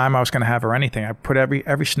much time I was going to have or anything. I put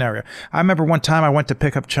every scenario. I remember one time I went to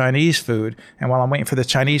pick up Chinese food, and while I'm waiting for the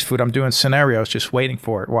Chinese food, I'm doing scenarios, just waiting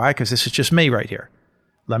for it. Why? Because this is just me right here.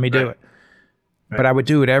 Let me do it. Right. But I would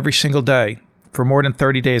do it every single day for more than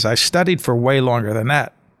 30 days. I studied for way longer than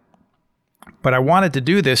that. But I wanted to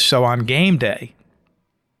do this so on game day,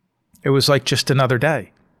 it was like just another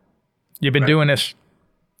day. You've been doing this.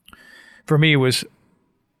 For me, it was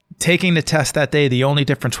taking the test that day. The only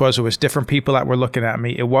difference was it was different people that were looking at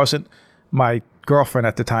me. It wasn't my girlfriend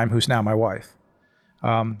at the time, who's now my wife.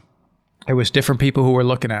 It was different people who were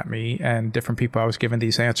looking at me and different people I was giving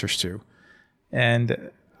these answers to.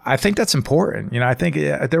 And I think that's important. I think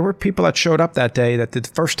there were people that showed up that day that the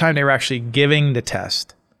first time they were actually giving the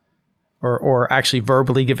test or actually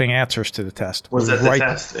verbally giving answers to the test was at the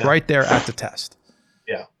test. Yeah. Right there at the test.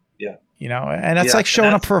 Yeah. And that's like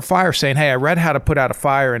showing up for a fire saying, hey, I read how to put out a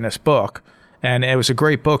fire in this book, and it was a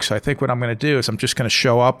great book. So I think what I'm going to do is I'm just going to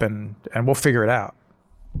show up and we'll figure it out.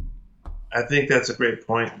 I think that's a great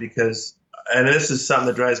point because, and this is something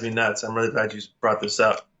that drives me nuts. I'm really glad you brought this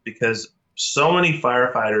up because so many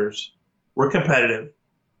firefighters, we're competitive.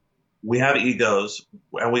 We have egos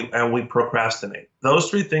and we procrastinate. Those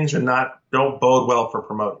 3 things don't bode well for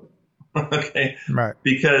promoting. Okay. Right.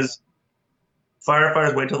 Because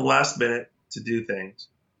firefighters wait till the last minute. to do things.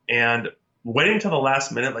 And waiting till the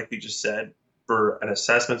last minute, like you just said, for an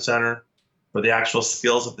assessment center, for the actual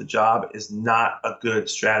skills of the job is not a good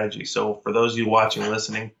strategy. So for those of you watching,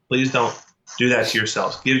 listening, please don't do that to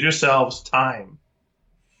yourselves. Give yourselves time,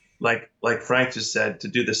 like Frank just said, to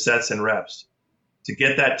do the sets and reps, to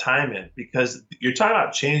get that time in, because you're talking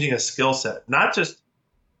about changing a skill set, not just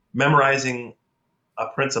memorizing a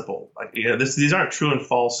principle. Like, these aren't true and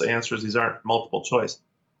false answers. These aren't multiple choice.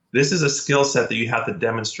 This is a skill set that you have to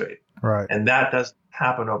demonstrate. Right. And that doesn't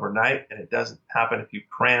happen overnight, and it doesn't happen if you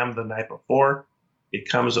cram the night before. It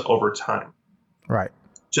comes over time. Right.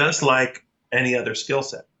 Just like any other skill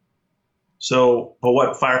set. So, but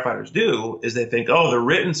what firefighters do is they think, oh, the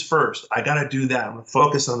written's first. I got to do that. I'm going to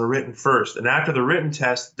focus on the written first. And after the written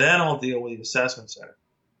test, then I'll deal with the assessment center.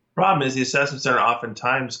 Problem is the assessment center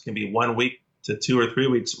oftentimes can be 1 week to 2 or 3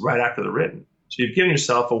 weeks right after the written. So you've given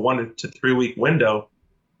yourself a 1 to 3 week window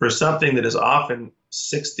for something that is often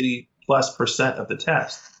 60+% of the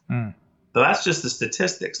test. So that's just the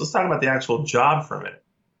statistics. Let's talk about the actual job for a minute.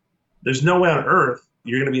 There's no way on earth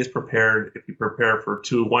you're going to be as prepared if you prepare for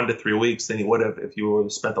 1 to 3 weeks than you would have if you would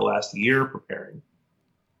have spent the last year preparing.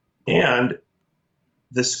 And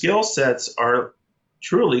the skill sets are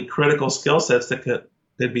truly critical skill sets that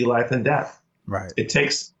could be life and death. Right. It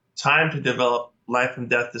takes time to develop life and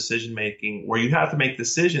death decision making, where you have to make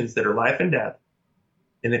decisions that are life and death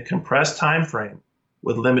in a compressed time frame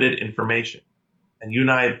with limited information. And you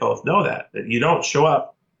and I both know that you don't show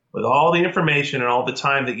up with all the information and all the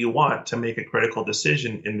time that you want to make a critical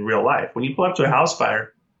decision in real life. When you pull up to a house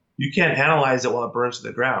fire, you can't analyze it while it burns to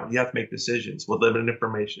the ground. You have to make decisions with limited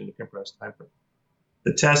information in a compressed time frame.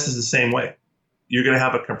 The test is the same way. You're going to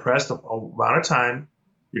have a compressed amount of time.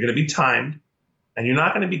 You're going to be timed, and you're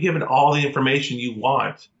not going to be given all the information you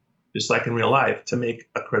want, just like in real life, to make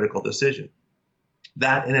a critical decision.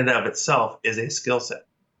 That in and of itself is a skill set.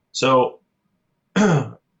 So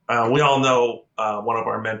we all know one of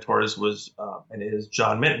our mentors was and is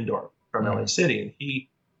John Mittendorf from LA City, and he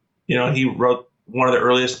wrote one of the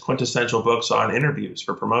earliest quintessential books on interviews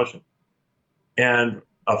for promotion. And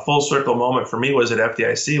a full circle moment for me was at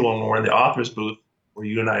FDIC when we were in the author's booth, where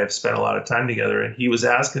you and I have spent a lot of time together, and he was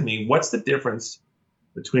asking me, what's the difference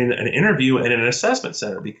between an interview and an assessment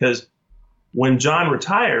center? Because when John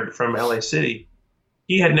retired from LA City,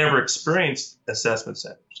 he had never experienced assessment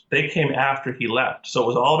centers. They came after he left. So it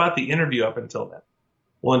was all about the interview up until then.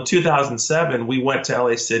 Well, in 2007, we went to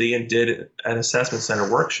LA City and did an assessment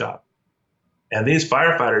center workshop. And these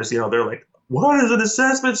firefighters, they're like, what is an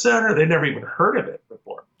assessment center? They never even heard of it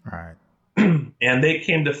before. Right. And they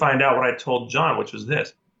came to find out what I told John, which was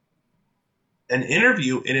this. In an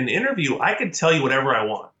interview, I can tell you whatever I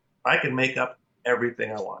want. I can make up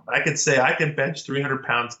everything I want. I could say I can bench 300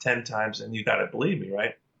 pounds 10 times, and you got to believe me,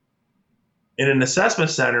 right? In an assessment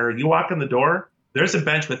center, you walk in the door, there's a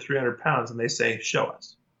bench with 300 pounds, and they say, show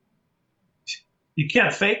us. You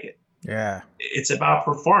can't fake it. Yeah. It's about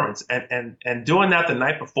performance. And doing that the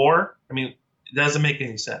night before, it doesn't make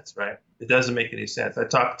any sense, right? It doesn't make any sense. I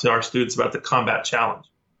talk to our students about the combat challenge.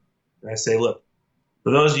 And I say, look,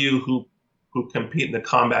 for those of you who compete in the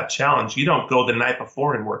combat challenge, you don't go the night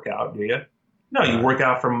before and work out, do you? No, you work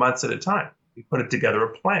out for months at a time. You put it together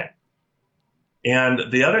a plan.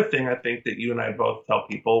 And the other thing I think that you and I both tell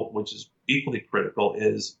people, which is equally critical,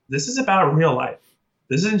 is this is about real life.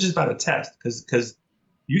 This isn't just about a test, because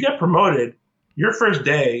you get promoted, your first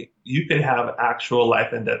day, you could have actual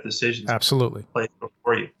life and death decisions. Absolutely. Placed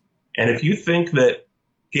before you. And if you think that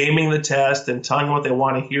gaming the test and telling them what they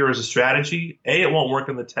want to hear is a strategy, A, it won't work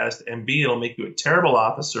in the test, and B, it'll make you a terrible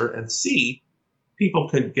officer, and C, people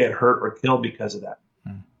could get hurt or killed because of that.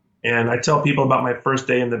 And I tell people about my first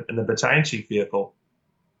day in the battalion chief vehicle.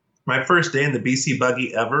 My first day in the BC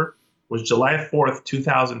buggy ever was July 4th,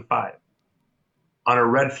 2005, on a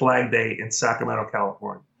red flag day in Sacramento,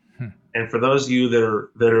 California. And for those of you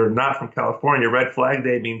that are not from California, red flag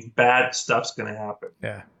day means bad stuff's going to happen.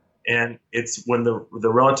 Yeah. And it's when the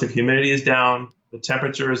relative humidity is down, the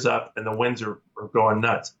temperature is up, and the winds are going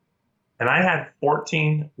nuts. And I had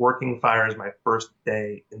 14 working fires my first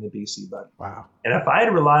day in the BC buggy. Wow. And if I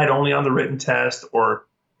had relied only on the written test or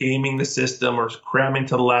gaming the system or cramming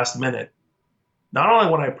to the last minute, not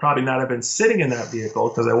only would I probably not have been sitting in that vehicle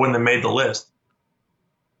because I wouldn't have made the list,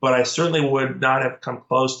 but I certainly would not have come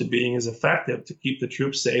close to being as effective to keep the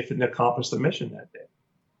troops safe and accomplish the mission that day.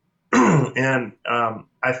 And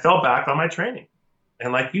I fell back on my training.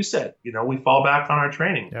 And like you said, we fall back on our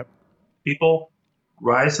training. Yep. People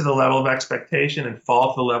rise to the level of expectation and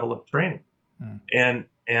fall to the level of training. And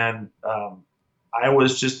I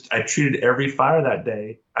treated every fire that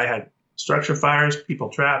day. I had structure fires, people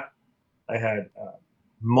trapped. I had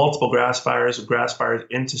multiple grass fires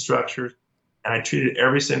into structures, and I treated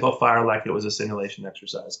every single fire like it was a simulation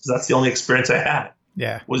exercise, because that's the only experience I had.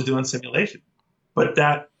 Yeah. Was doing simulation. But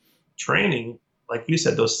that training, like you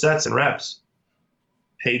said, those sets and reps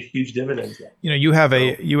paid huge dividends. You know, you have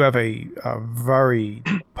a very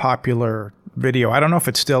popular video. I don't know if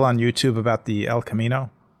it's still on YouTube about the El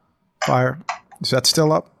Camino fire. Is that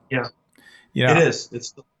still up? Yeah. You know, it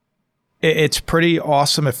is. It's pretty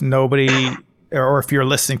awesome. If nobody, or if you're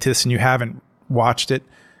listening to this and you haven't watched it,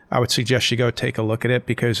 I would suggest you go take a look at it,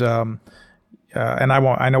 because, and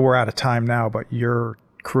I know we're out of time now, but your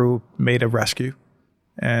crew made a rescue,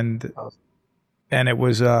 and it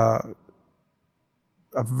was a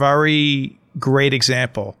very great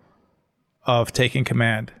example of taking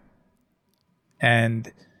command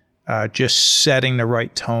and just setting the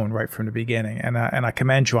right tone right from the beginning. And I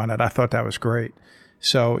commend you on it. I thought that was great.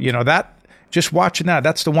 So, you know, that just watching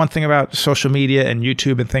that's the one thing about social media and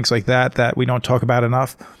YouTube and things like that we don't talk about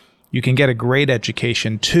enough. You can get a great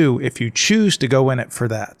education too if you choose to go in it for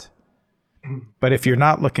that. But if you're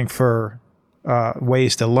not looking for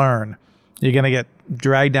ways to learn, you're going to get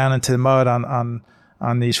dragged down into the mud on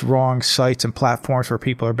these wrong sites and platforms where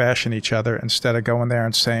people are bashing each other, instead of going there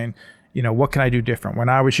and saying, you know, what can I do different? When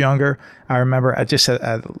I was younger, I remember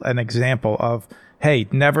an example of, hey,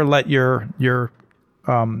 never let your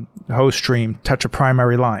host stream touch a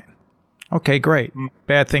primary line. Okay, great.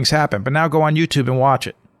 Bad things happen. But now go on YouTube and watch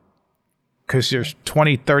it, because there's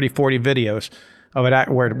 20, 30, 40 videos of it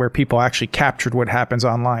where people actually captured what happens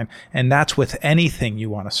online. And that's with anything you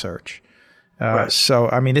want to search. Right. So,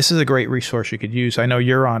 I mean, this is a great resource you could use. I know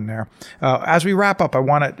you're on there. As we wrap up, I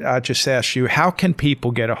want to just ask you, how can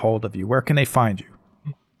people get a hold of you? Where can they find you?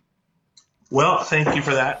 Well, thank you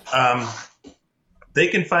for that. They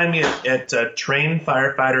can find me at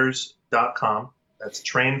trainfirefighters.com. That's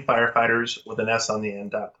trainfirefighters with an S on the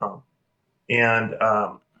end.com. And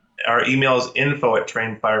our email is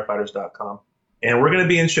info@trainfirefighters.com. And we're going to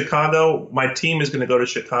be in Chicago. My team is going to go to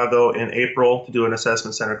Chicago in April to do an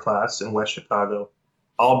assessment center class in West Chicago.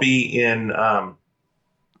 I'll be in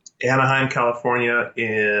Anaheim, California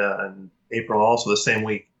in April, also the same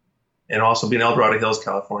week, and also be in El Dorado Hills,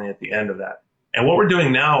 California at the end of that. And what we're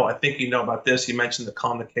doing now, I think you know about this. You mentioned the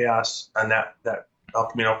Calm the Chaos and that El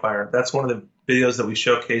Camino fire. That's one of the videos that we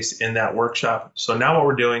showcase in that workshop. So now what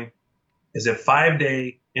we're doing is a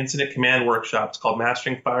 5-day incident command workshop. It's called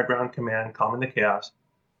Mastering Fireground Command, Calming the Chaos.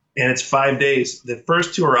 And it's 5 days. The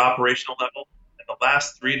first 2 are operational level, and the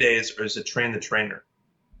last 3 days is a train the trainer.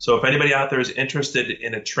 So if anybody out there is interested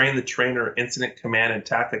in a train the trainer incident command and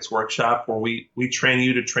tactics workshop, where we train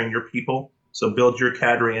you to train your people, so build your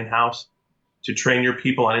cadre in-house to train your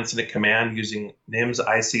people on incident command using NIMS,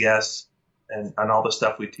 ICS, and all the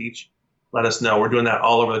stuff we teach, let us know. We're doing that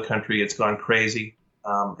all over the country. It's gone crazy.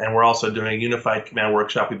 And we're also doing a unified command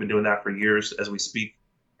workshop. We've been doing that for years as we speak.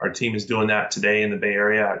 Our team is doing that today in the Bay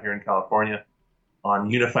Area out here in California on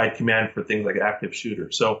unified command for things like active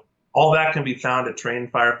shooter. So all that can be found at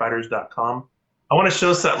trainfirefighters.com. I want to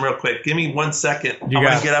show something real quick. Give me 1 second. I'm going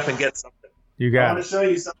to get up and get something. I want to show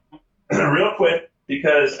you something real quick,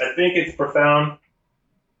 because I think it's profound.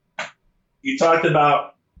 You talked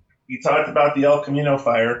about the El Camino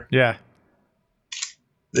fire. Yeah.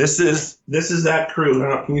 This is that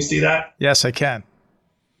crew. Can you see that? Yes, I can.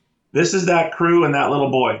 This is that crew and that little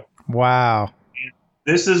boy. Wow.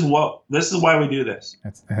 This is why we do this.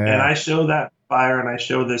 And I show that fire and I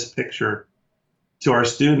show this picture to our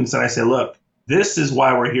students, and I say, look, this is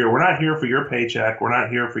why we're here. We're not here for your paycheck. We're not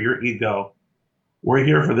here for your ego. We're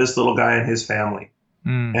here for this little guy and his family.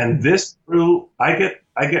 And this crew, I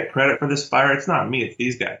get credit for this fire. It's not me, it's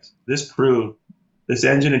these guys. This crew, this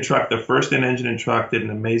engine and truck, the first engine and truck did an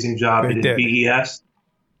amazing job. They did VES.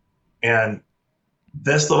 And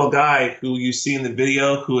this little guy who you see in the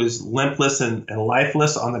video, who is limpless and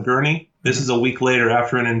lifeless on the gurney, this is a week later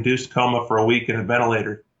after an induced coma for a week in a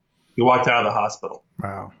ventilator. He walked out of the hospital.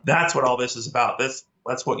 Wow. That's what all this is about. That's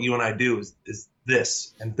what you and I do is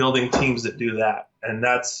this, and building teams that do that. And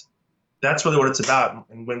that's really what it's about.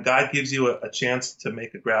 And when God gives you a chance to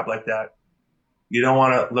make a grab like that, you don't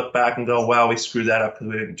want to look back and go, wow, we screwed that up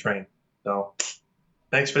because we didn't train. So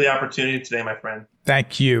thanks for the opportunity today, my friend.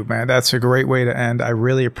 Thank you, man. That's a great way to end. I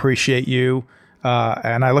really appreciate you.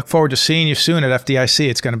 And I look forward to seeing you soon at FDIC.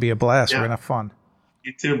 It's going to be a blast. Yeah. We're going to have fun.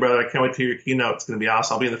 You too, brother. I can't wait to hear your keynote. It's going to be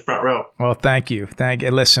awesome. I'll be in the front row. Well, thank you.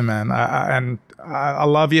 Listen, man, I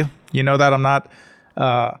love you. You know that I'm not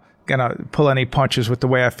going to pull any punches with the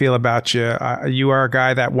way I feel about you. You are a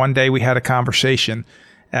guy that one day we had a conversation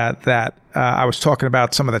that I was talking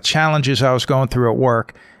about some of the challenges I was going through at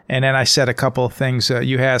work. And then I said a couple of things.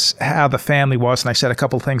 You asked how the family was, and I said a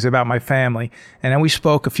couple of things about my family. And then we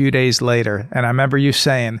spoke a few days later, and I remember you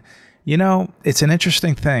saying, you know, it's an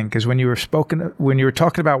interesting thing because when you were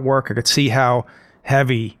talking about work, I could see how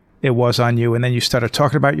heavy it was on you, and then you started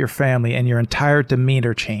talking about your family, and your entire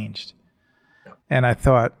demeanor changed. And I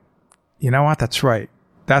thought, you know what? That's right.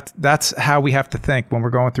 That's how we have to think when we're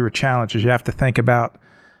going through a challenge. Is you have to think about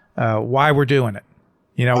why we're doing it.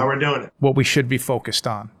 You know, Why we're doing it. What we should be focused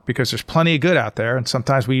on, because there's plenty of good out there, and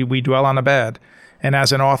sometimes we dwell on the bad. And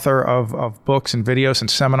as an author of books and videos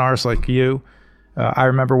and seminars like you, I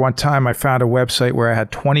remember one time I found a website where I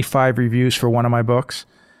had 25 reviews for one of my books.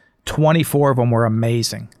 24 of them were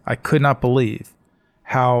amazing. I could not believe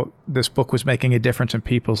how this book was making a difference in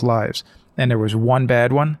people's lives. And there was one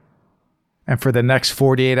bad one. And for the next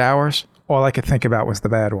 48 hours, all I could think about was the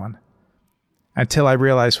bad one. Until I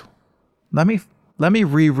realized, let me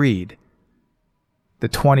reread the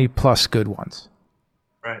 20 plus good ones.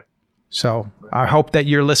 Right. So I hope that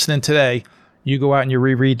you're listening today. You go out and you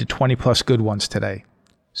reread the 20 plus good ones today.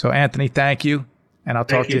 So Anthony, thank you. And I'll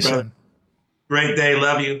talk to you soon. Great day.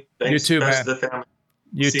 Love you. Thanks. You too, Best man. to the family.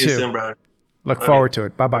 You See too. you soon, brother. Look forward to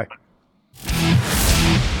it. Bye-bye.